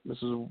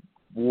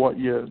what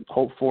you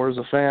hope for as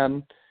a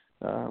fan.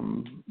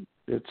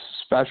 It's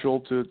special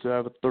to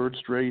have a 3rd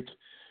straight,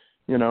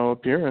 you know,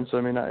 appearance.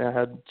 I mean, I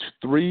had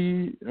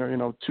 2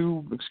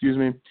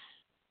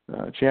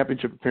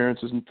 championship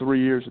appearances in 3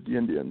 years at the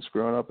Indians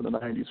growing up in the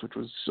 90s, which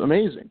was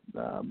amazing.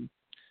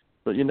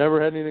 But you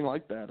never had anything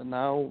like that. And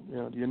now, you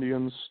know, the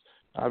Indians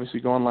obviously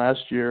going last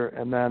year,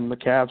 and then the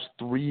Cavs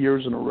 3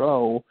 years in a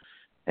row,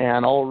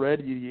 and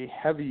already a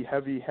heavy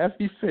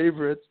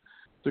favorite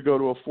to go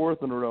to a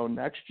 4th in a row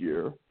next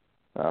year.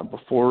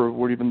 Before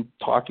we're even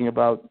talking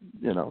about,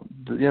 you know,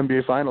 the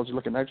NBA Finals, you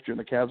look at next year, and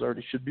the Cavs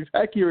already should be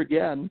back here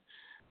again.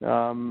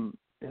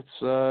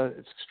 It's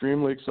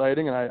extremely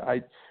exciting, and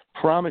I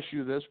promise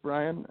you this,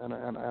 Brian,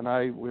 and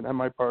I would have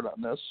my part on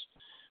this.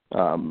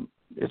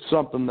 It's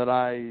something that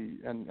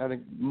I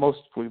think most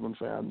Cleveland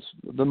fans,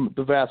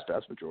 the vast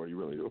majority,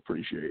 really do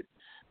appreciate,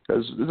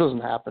 because it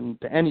doesn't happen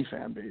to any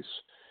fan base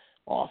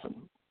often,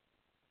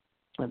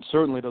 and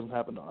certainly doesn't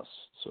happen to us.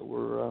 So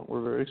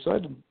we're very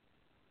excited.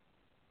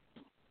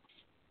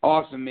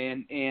 Awesome,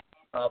 man. And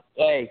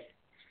hey,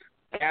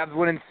 Cavs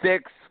winning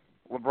 6.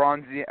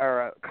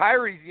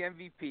 Kyrie's the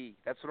MVP.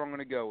 That's what I'm going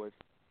to go with.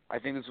 I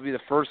think this will be the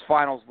first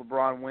Finals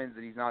LeBron wins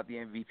that he's not the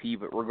MVP,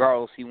 but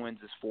regardless, he wins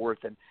his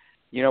 4th. And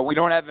you know, we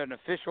don't have an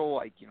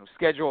official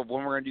schedule of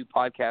when we're going to do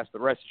podcasts,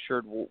 but rest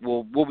assured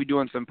we'll be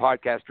doing some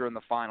podcasts during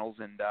the Finals,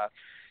 and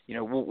you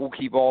know, we'll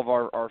keep all of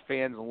our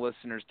fans and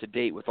listeners to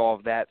date with all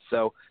of that.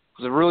 So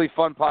it was a really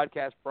fun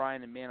podcast,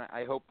 Brian, and man,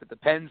 I hope that the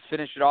Pens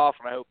finish it off,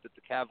 and I hope that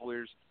the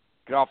Cavaliers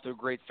get off to a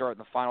great start in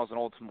the finals, and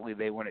ultimately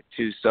they win it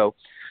too. So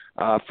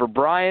for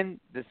Bryan,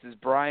 this is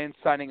Bryan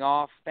signing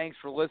off. Thanks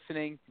for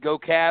listening. Go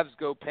Cavs,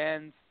 go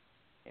Pens.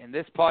 And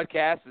this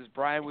podcast, as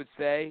Bryan would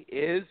say,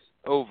 is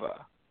over.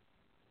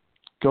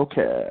 Go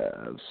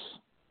Cavs.